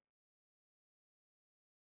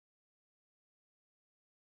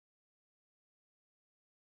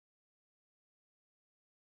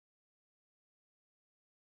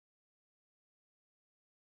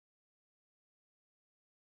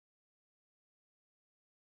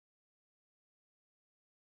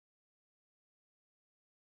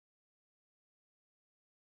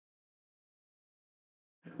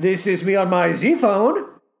 This is me on my Z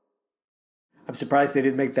phone. I'm surprised they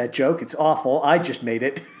didn't make that joke. It's awful. I just made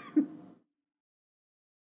it.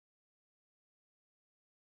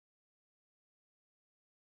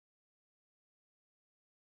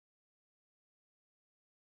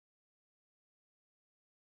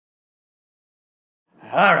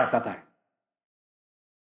 All right, bye bye.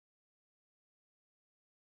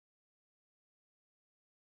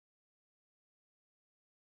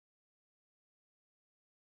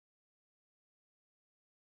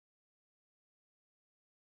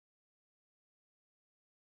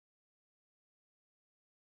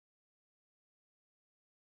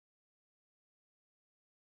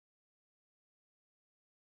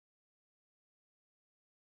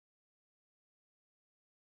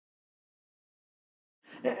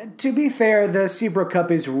 To be fair, the Seabrook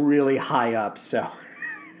Cup is really high up, so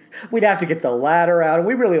we'd have to get the ladder out, and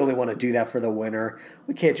we really only want to do that for the winner.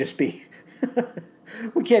 We can't just be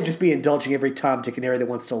we can't just be indulging every Tom, Dick, and Harry that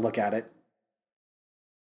wants to look at it.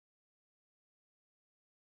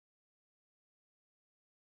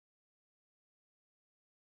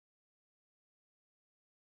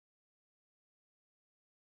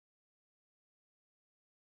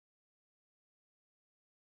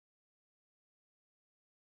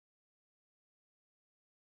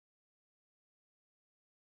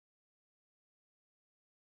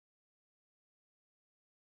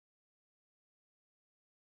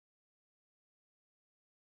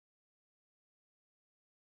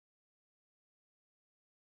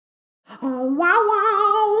 Wow,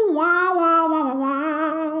 wow, wow, wow, wow,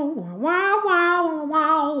 wow, wow, wow,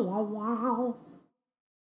 wow, wow, wow.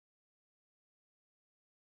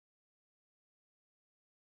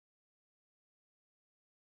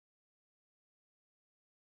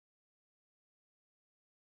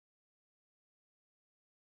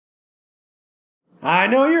 I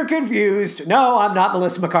know you're confused. No, I'm not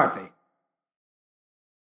Melissa McCarthy.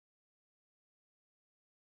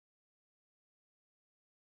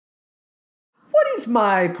 What is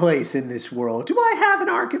my place in this world? Do I have an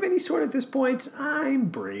arc of any sort at this point? I'm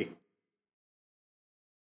Brie.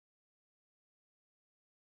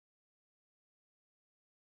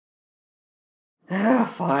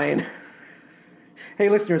 Fine. Hey,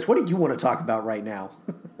 listeners, what do you want to talk about right now?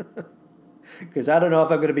 Because I don't know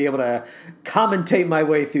if I'm going to be able to commentate my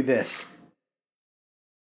way through this.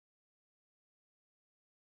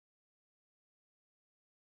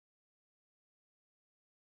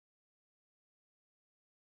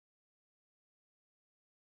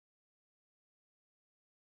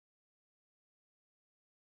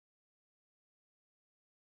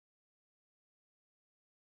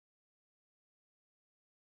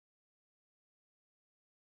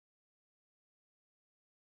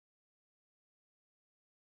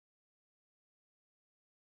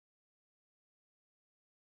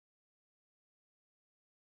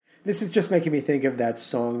 This is just making me think of that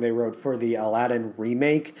song they wrote for the Aladdin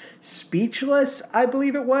remake, Speechless, I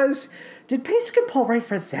believe it was. Did Pasek and Paul write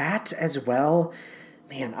for that as well?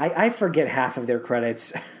 Man, I forget half of their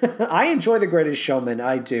credits. I enjoy The Greatest Showman,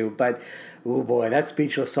 I do, but, oh boy, that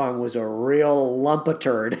Speechless song was a real lump of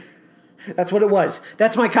turd. That's what it was.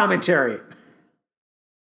 That's my commentary.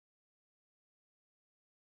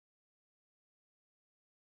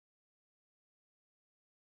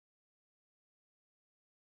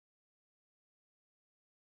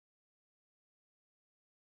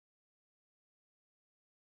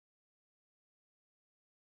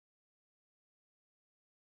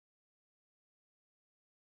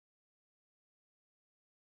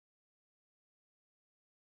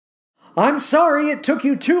 I'm sorry it took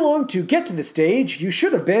you too long to get to the stage. You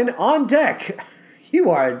should have been on deck. You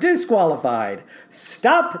are disqualified.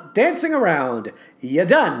 Stop dancing around. You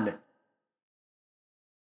done.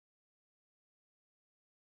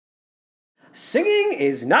 Singing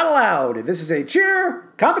is not allowed. This is a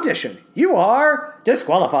cheer competition. You are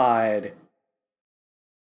disqualified.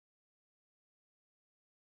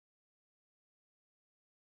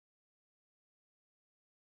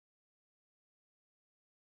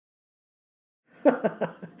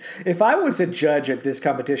 If I was a judge at this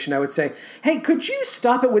competition, I would say, hey, could you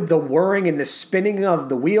stop it with the whirring and the spinning of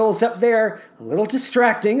the wheels up there? A little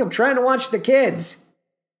distracting. I'm trying to watch the kids.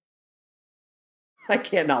 I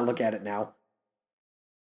can't not look at it now.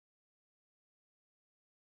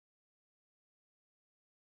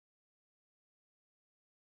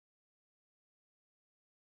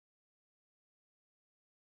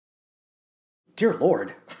 Dear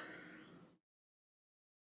Lord.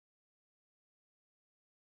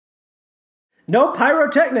 No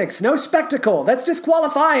pyrotechnics, no spectacle. That's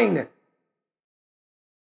disqualifying.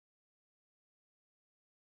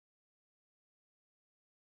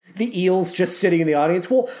 The eels just sitting in the audience.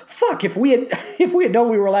 Well, fuck, if we had known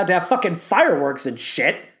we were allowed to have fucking fireworks and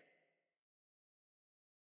shit.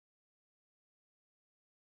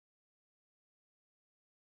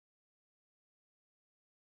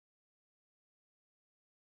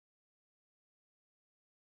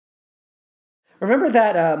 Remember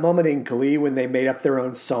that moment in Glee when they made up their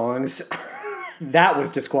own songs? That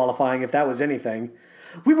was disqualifying if that was anything.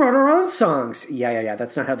 We wrote our own songs. Yeah,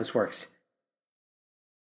 that's not how this works.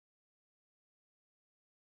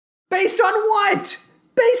 Based on what?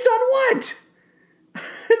 Based on what?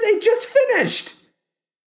 They just finished.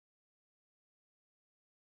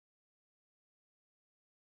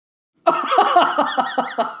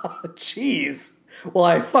 Jeez. Well,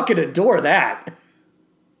 I fucking adore that.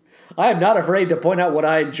 I am not afraid to point out what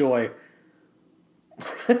I enjoy.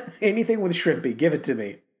 Anything with shrimpy, give it to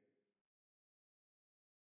me.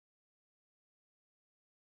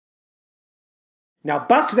 Now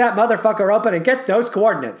bust that motherfucker open and get those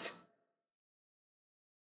coordinates.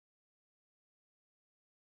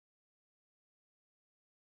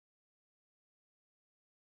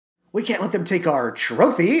 We can't let them take our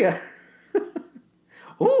trophy.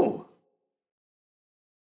 Ooh.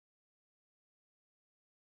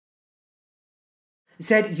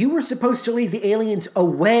 Said you were supposed to lead the aliens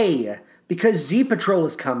away because Z Patrol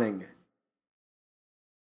is coming.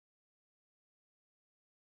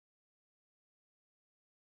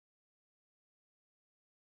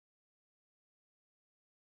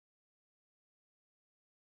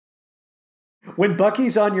 When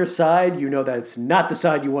Bucky's on your side, you know that's not the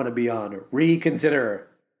side you want to be on. Reconsider.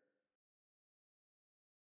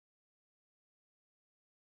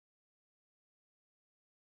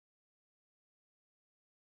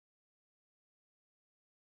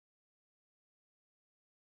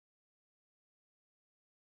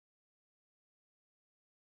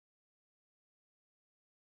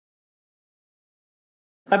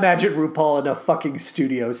 Imagine RuPaul in a fucking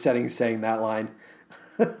studio setting saying that line.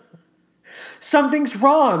 Something's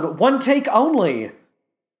wrong. One take only.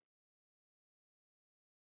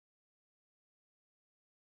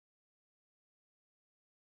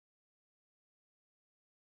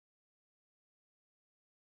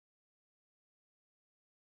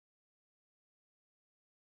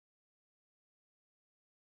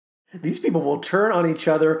 These people will turn on each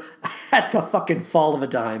other at the fucking fall of a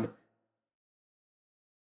dime.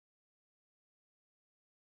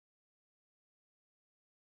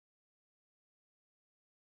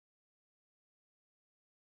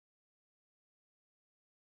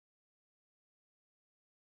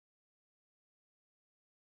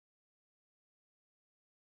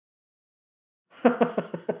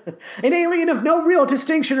 An alien of no real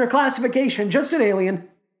distinction or classification, just an alien.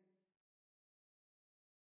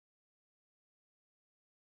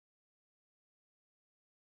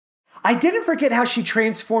 I didn't forget how she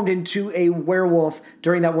transformed into a werewolf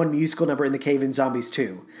during that one musical number in The Cave in Zombies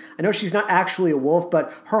 2. I know she's not actually a wolf,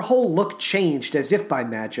 but her whole look changed as if by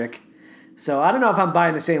magic. So I don't know if I'm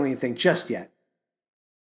buying this alien thing just yet.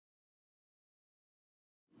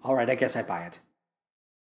 Alright, I guess I buy it.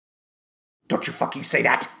 Don't you fucking say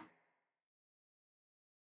that!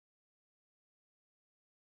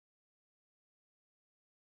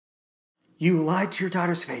 You lied to your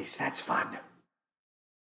daughter's face. That's fun.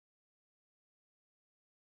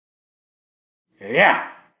 Yeah!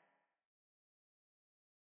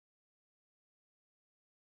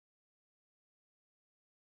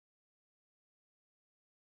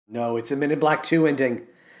 No, it's a Men in Black 2 ending.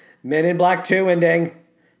 Men in Black 2 ending.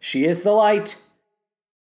 She is the light.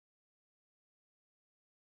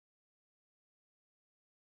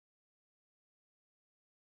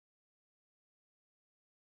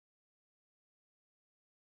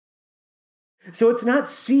 So it's not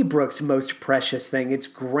Seabrook's most precious thing, it's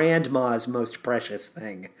Grandma's most precious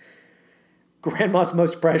thing. Grandma's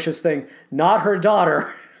most precious thing, not her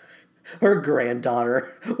daughter, her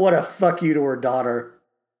granddaughter. What a fuck you to her daughter.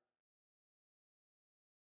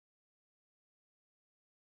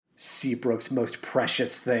 Seabrook's most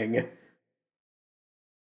precious thing.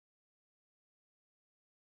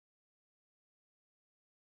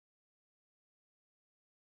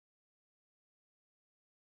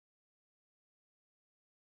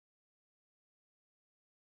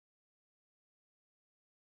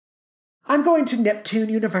 I'm going to Neptune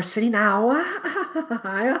University now.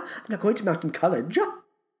 I'm not going to Mountain College.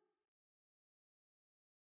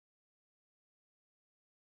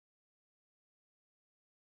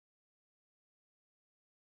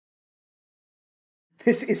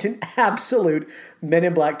 This is an absolute Men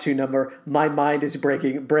in Black 2 number. My mind is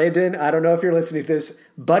breaking. Brandon, I don't know if you're listening to this.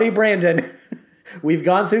 Buddy Brandon, we've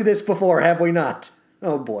gone through this before, have we not?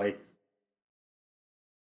 Oh boy.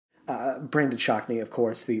 Brandon Shockney, of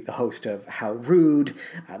course, the host of How Rude,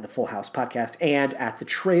 the Full House podcast, and At the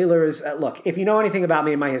Trailers. Look, if you know anything about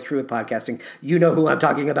me and my history with podcasting, you know who I'm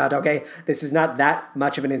talking about, okay? This is not that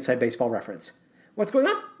much of an inside baseball reference. What's going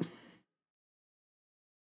on?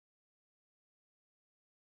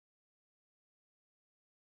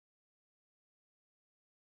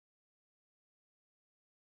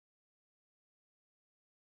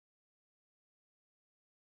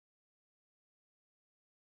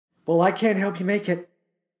 Well, I can't help you make it.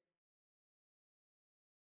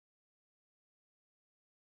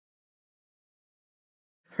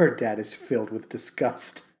 Her dad is filled with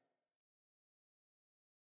disgust.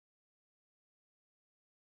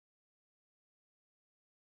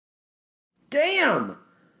 Damn!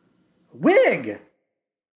 Wig!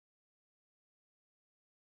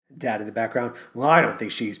 Dad in the background. Well, I don't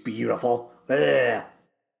think she's beautiful. Ugh.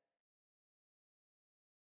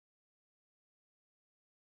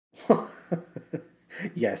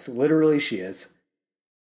 Yes, literally she is.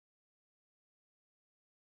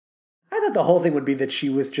 I thought the whole thing would be that she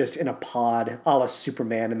was just in a pod a la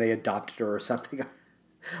Superman and they adopted her or something.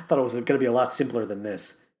 I thought it was going to be a lot simpler than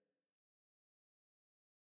this.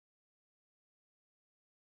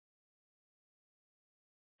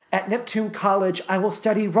 At Neptune College, I will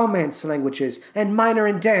study Romance languages and minor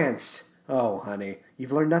in dance. Oh, honey,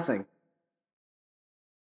 you've learned nothing.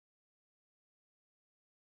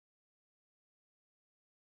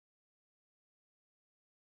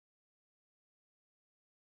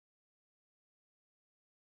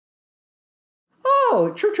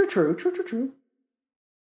 Oh, true.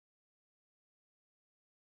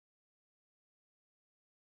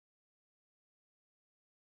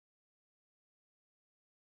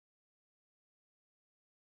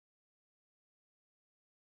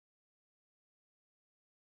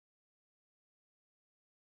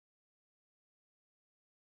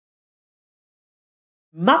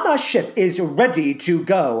 Mama Ship is ready to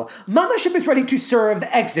go. Mama Ship is ready to serve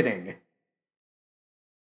exiting.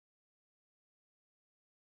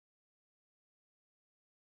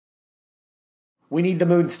 We need the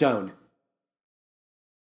Moonstone.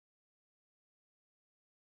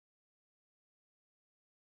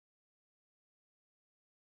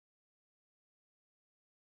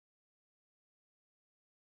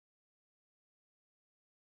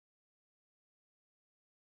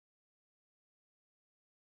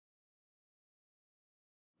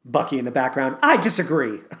 Bucky in the background. I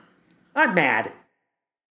disagree. I'm mad.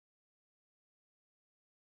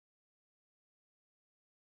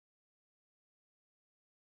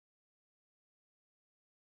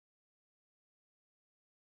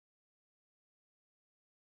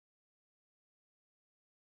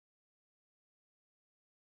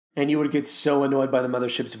 And you would get so annoyed by the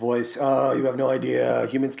mothership's voice. Oh, you have no idea.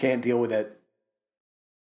 Humans can't deal with it.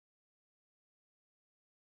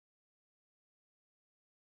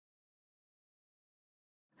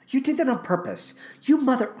 You did that on purpose. You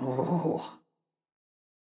mother... Oh.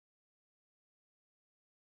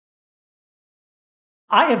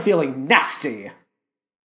 I am feeling nasty.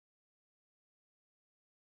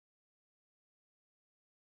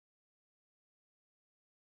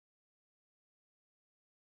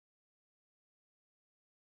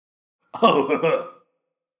 Oh.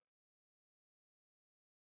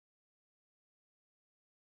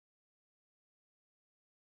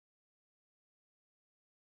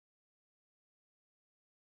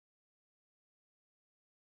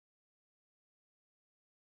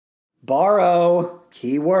 Borrow.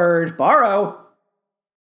 Keyword. Borrow.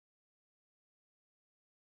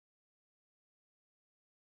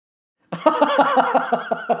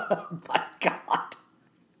 My God.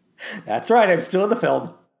 That's right, I'm still in the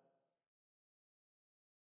film.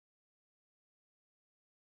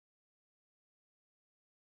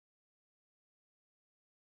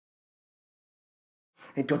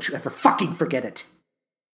 And don't you ever fucking forget it.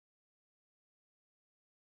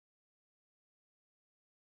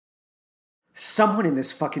 Someone in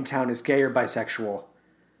this fucking town is gay or bisexual.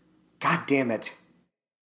 God damn it.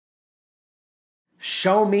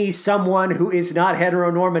 Show me someone who is not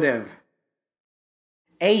heteronormative.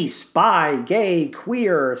 Ace, bi, gay,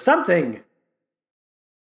 queer, something.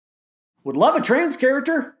 Would love a trans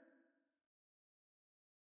character.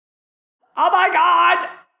 Oh my God!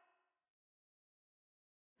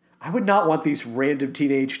 I would not want these random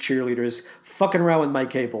teenage cheerleaders fucking around with my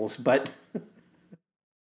cables, but...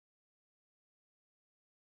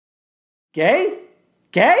 Gay?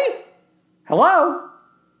 Gay? Hello?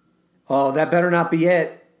 Oh, that better not be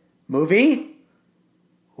it. Movie?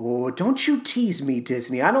 Oh, don't you tease me,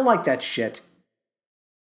 Disney. I don't like that shit.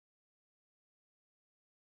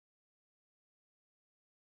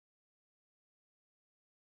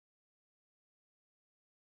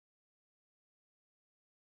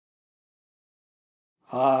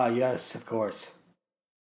 Ah, yes, of course.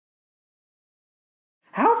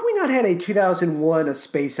 How have we not had a 2001 A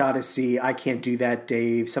Space Odyssey, I Can't Do That,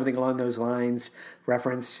 Dave, something along those lines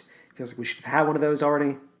reference? Feels like we should have had one of those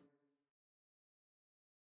already.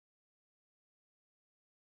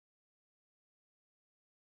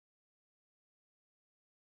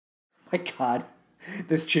 My God,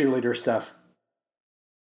 this cheerleader stuff.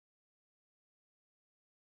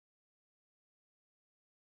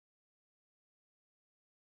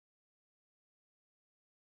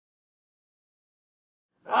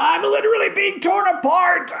 I'm literally being torn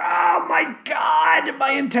apart! Oh my God,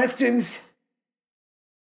 my intestines!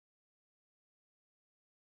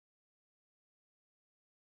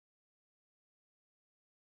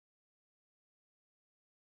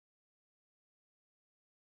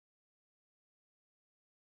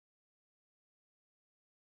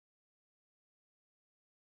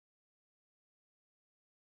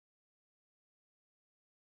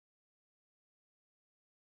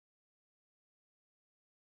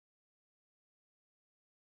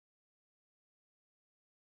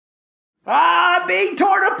 Ah, being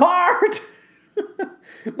torn apart!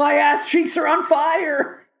 My ass cheeks are on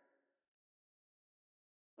fire!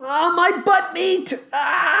 Ah, my butt meat!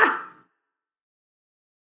 Ah!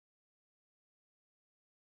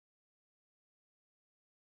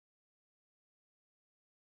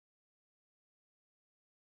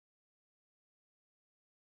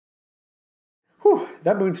 Whew,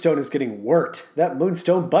 that moonstone is getting worked. That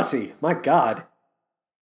moonstone bussy. My God.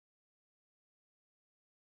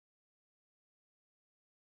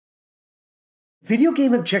 Video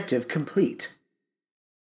game objective complete.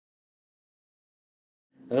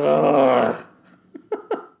 Ugh.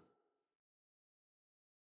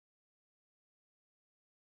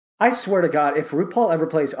 I swear to God, if RuPaul ever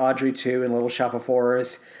plays Audrey 2 in Little Shop of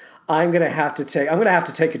Horrors, I'm gonna have to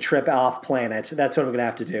take a trip off planet. That's what I'm gonna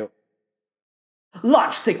have to do.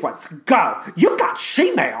 Launch sequence, go! You've got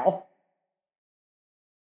she-mail!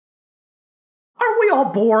 Are we all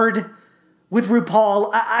bored with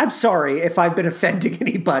RuPaul? I'm sorry if I've been offending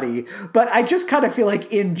anybody, but I just kind of feel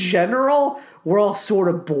like in general, we're all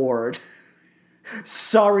sort of bored.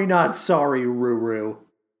 Sorry, not sorry, Ruru.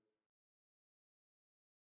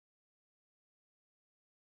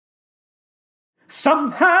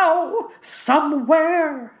 Somehow,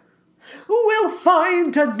 somewhere, we'll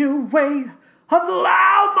find a new way of...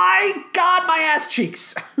 Oh my God, my ass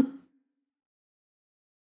cheeks!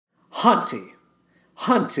 Hunty,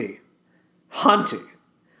 Hunty, Hunty,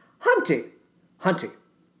 Hunty, Hunty,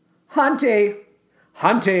 Hunty,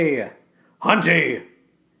 Hunty, Hunty,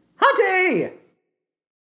 Hottie!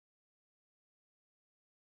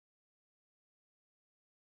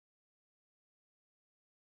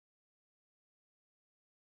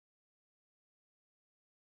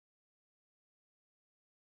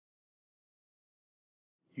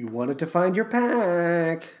 You wanted to find your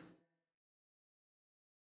pack.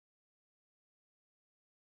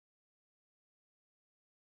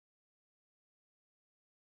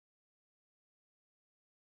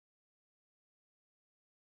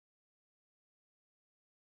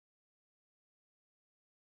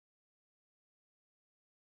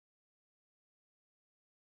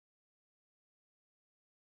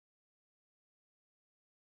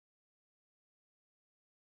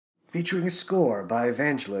 Featuring a score by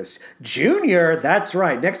Evangelist Junior. That's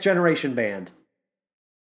right, Next Generation Band.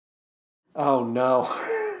 Oh no.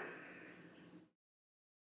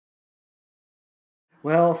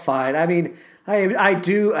 Well, fine. I mean, I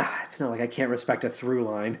do. It's not like I can't respect a through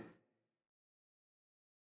line.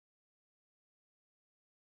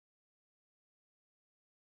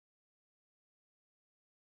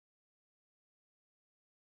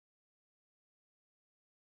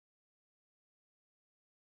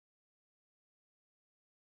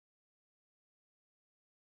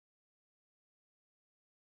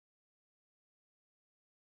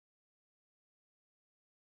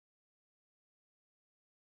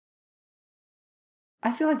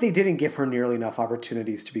 I feel like they didn't give her nearly enough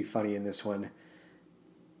opportunities to be funny in this one.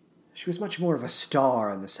 She was much more of a star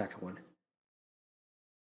in the second one.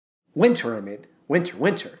 Winter, I mean.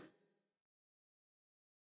 Winter.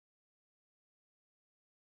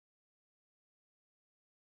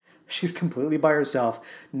 She's completely by herself.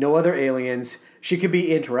 No other aliens. She could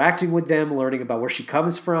be interacting with them, learning about where she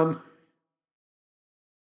comes from.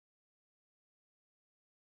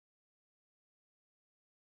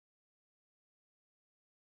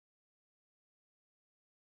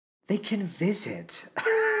 They can visit.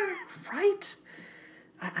 Right?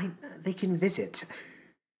 They can visit.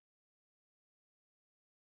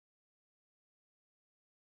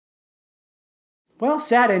 Well,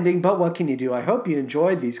 sad ending, but what can you do? I hope you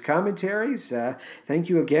enjoyed these commentaries. Thank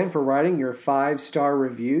you again for writing your 5-star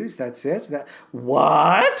reviews. That's it.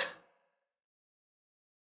 What?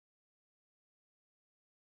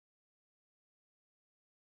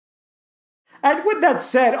 And with that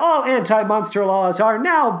said, all anti-monster laws are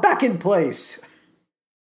now back in place.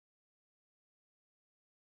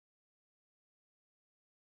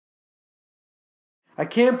 I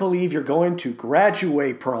can't believe you're going to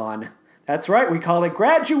graduate prawn. That's right, we call it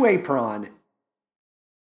graduate prawn.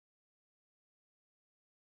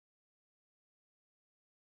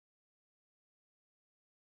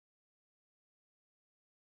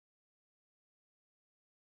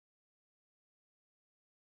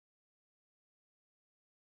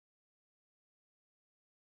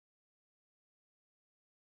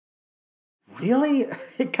 Really?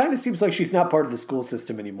 It kind of seems like she's not part of the school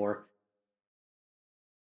system anymore.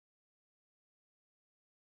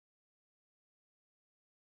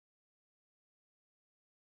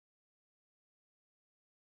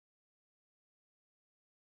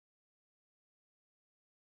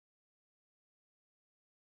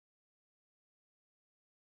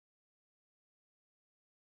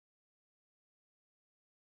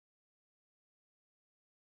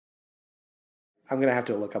 I'm going to have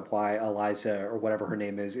to look up why Eliza, or whatever her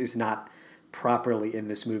name is not properly in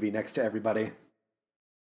this movie next to everybody.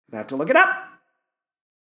 I have to look it up.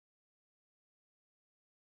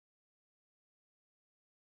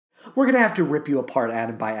 We're going to have to rip you apart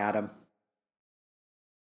atom by atom.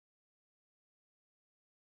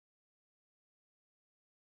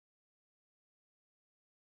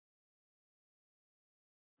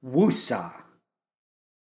 Wusa.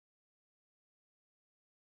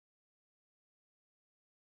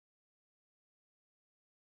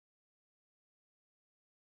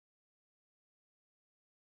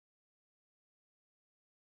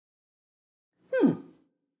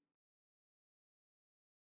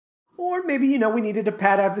 Or maybe, we needed to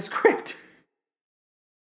pad out the script.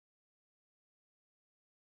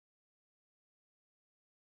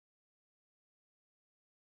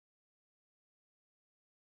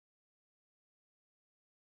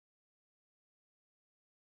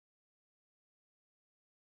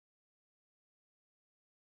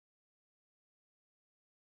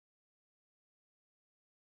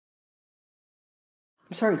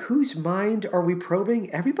 I'm sorry, whose mind are we probing?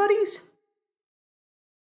 Everybody's?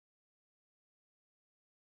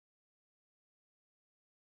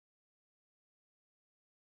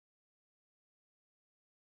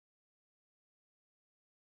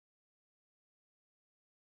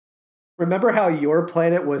 Remember how your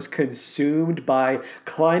planet was consumed by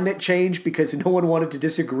climate change because no one wanted to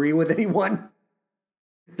disagree with anyone?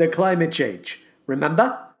 The climate change.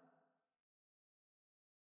 Remember?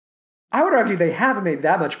 I would argue they haven't made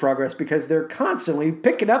that much progress because they're constantly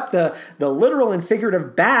picking up the literal and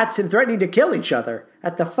figurative bats and threatening to kill each other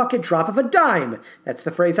at the fucking drop of a dime. That's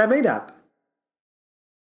the phrase I made up.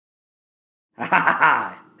 Ha ha ha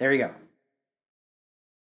ha. There you go.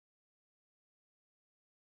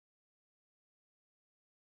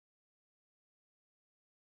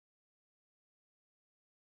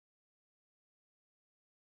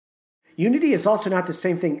 Unity is also not the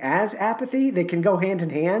same thing as apathy. They can go hand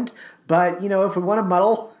in hand, but, if we want to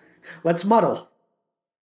muddle, let's muddle.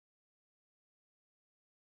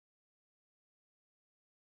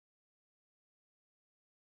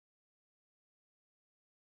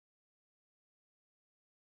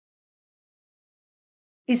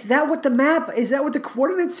 Is that what the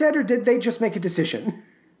coordinates said, or did they just make a decision?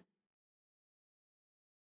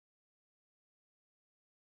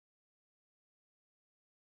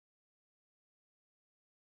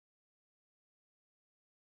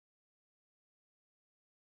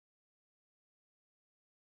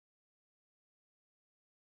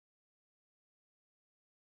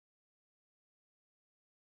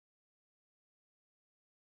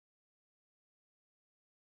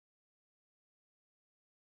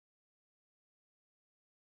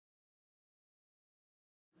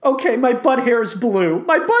 Okay, my butt hair is blue.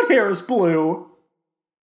 My butt hair is blue.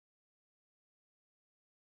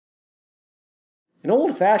 An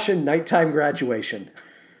old-fashioned nighttime graduation.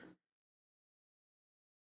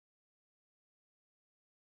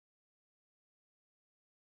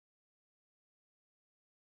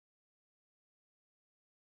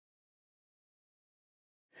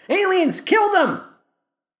 Aliens, kill them!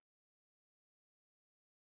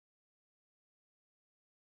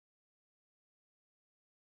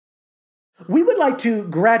 We would like to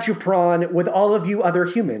gradupron with all of you other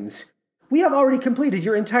humans. We have already completed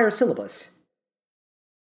your entire syllabus.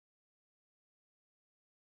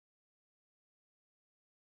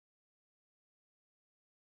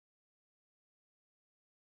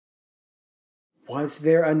 Was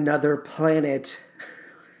there another planet?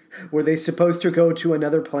 Were they supposed to go to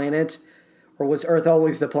another planet? Or was Earth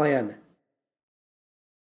always the plan?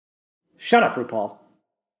 Shut up, RuPaul.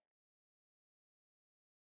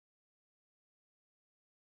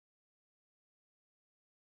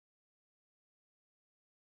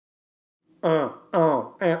 Oh.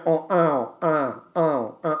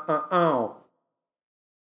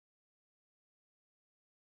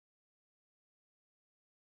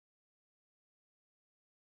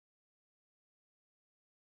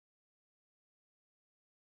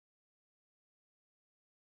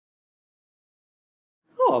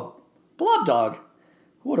 Oh, Blob Dog.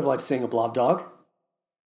 Who would have liked to sing a Blob Dog?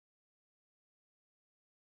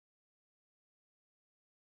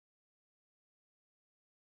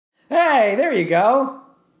 Hey, there you go.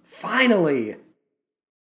 Finally.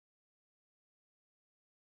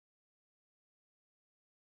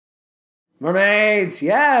 Mermaids,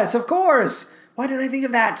 yes, of course. Why didn't I think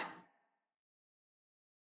of that?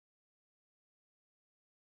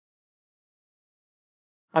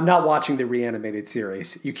 I'm not watching the reanimated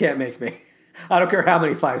series. You can't make me. I don't care how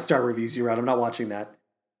many 5-star reviews you write. I'm not watching that.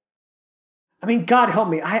 I mean, God help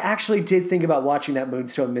me. I actually did think about watching that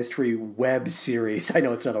Moonstone Mystery web series. I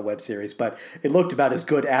know it's not a web series, but it looked about as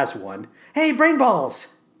good as one. Hey, brain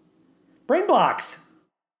balls! Brain blocks!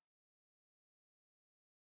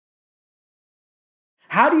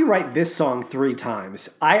 How do you write this song 3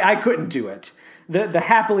 times? I couldn't do it. The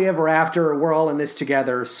Happily Ever After, We're All in This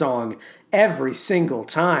Together song every single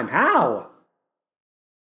time. How?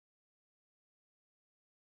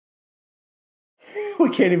 We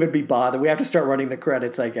can't even be bothered. We have to start running the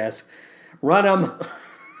credits, I guess. Run them.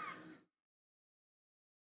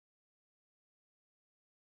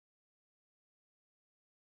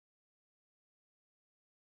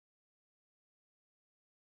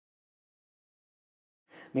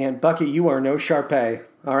 Man, Bucky, you are no Sharpay,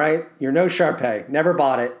 all right? You're no Sharpay. Never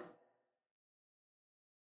bought it.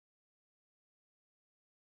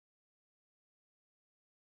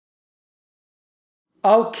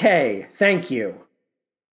 Okay, thank you.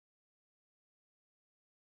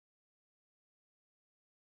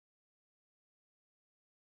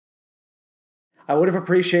 I would have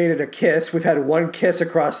appreciated a kiss. We've had one kiss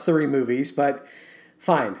across 3 movies, but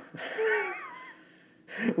fine.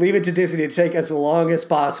 Leave it to Disney to take as long as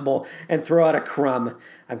possible and throw out a crumb.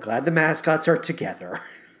 I'm glad the mascots are together.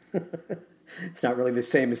 It's not really the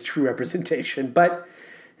same as true representation, but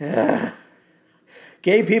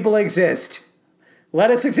gay people exist.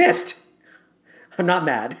 Let us exist. I'm not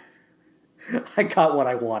mad. I got what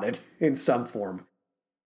I wanted in some form.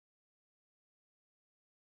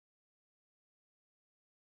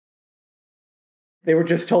 They were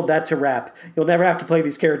just told that's a wrap. You'll never have to play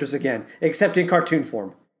these characters again, except in cartoon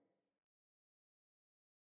form.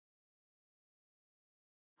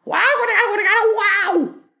 Wow!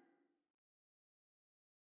 Wow!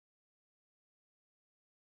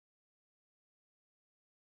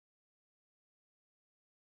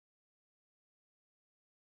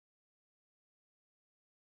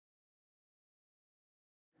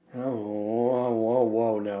 Oh,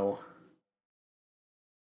 whoa, no.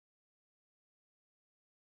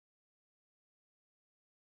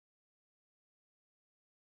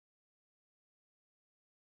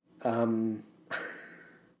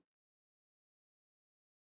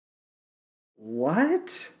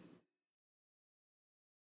 What?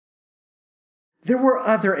 There were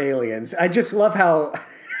other aliens. I just love how,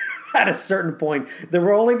 at a certain point, there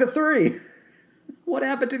were only the 3. What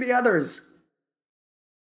happened to the others?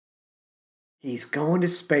 He's going to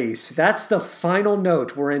space. That's the final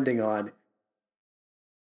note we're ending on.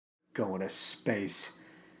 Going to space.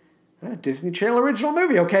 Disney Channel original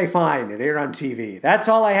movie. Okay, fine. It aired on TV. That's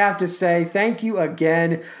all I have to say. Thank you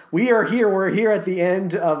again. We're here at the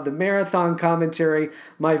end of the marathon commentary.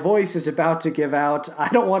 My voice is about to give out. I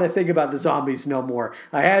don't want to think about the zombies no more.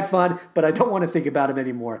 I had fun, but I don't want to think about them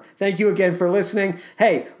anymore. Thank you again for listening.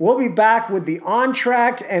 Hey, we'll be back with the On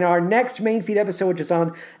Track and our next main feed episode, which is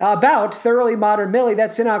on about Thoroughly Modern Millie.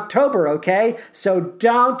 That's in October, okay? So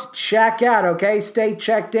don't check out, okay? Stay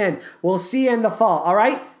checked in. We'll see you in the fall, all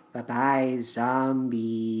right? Bye-bye,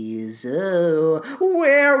 zombies. Oh,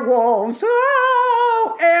 werewolves.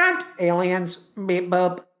 Oh, and aliens. Beep,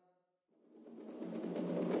 boop.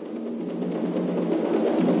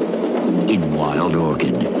 In Wild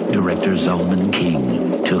Orchid, director Zalman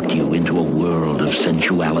King took you into a world of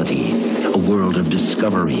sensuality, a world of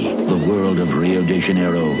discovery, the world of Rio de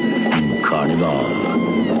Janeiro and Carnival.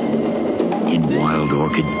 In Wild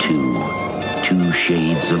Orchid 2, Two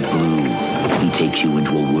Shades of Blue, he takes you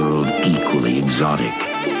into a world equally exotic,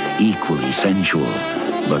 equally sensual,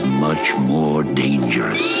 but much more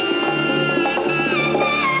dangerous.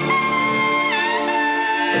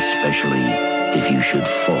 Especially if you should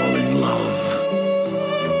fall in love.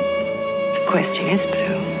 The question is,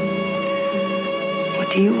 Blue, what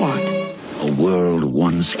do you want? A world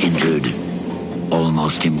once entered,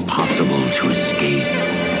 almost impossible to escape.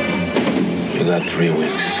 You got 3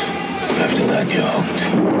 weeks. After that, you're hooked.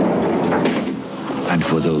 And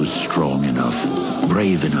for those strong enough,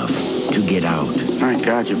 brave enough to get out, My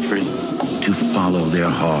God, you're pretty. to follow their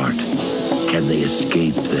heart, can they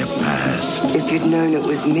escape their past? If you'd known it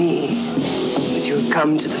was me, would you have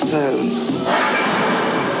come to the phone?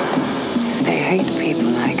 They hate people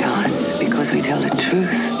like us because we tell the truth.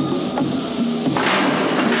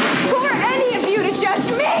 Who are any of you to judge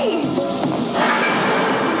me?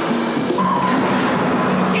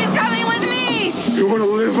 You want to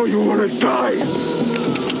live or you want to die?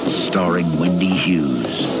 Starring Wendy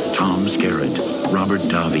Hughes, Tom Skerritt, Robert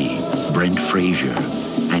Davi, Brent Fraser,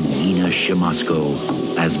 and Nina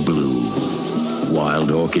Shimosko as Blue.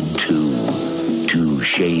 Wild Orchid 2, Two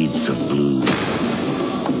Shades of Blue.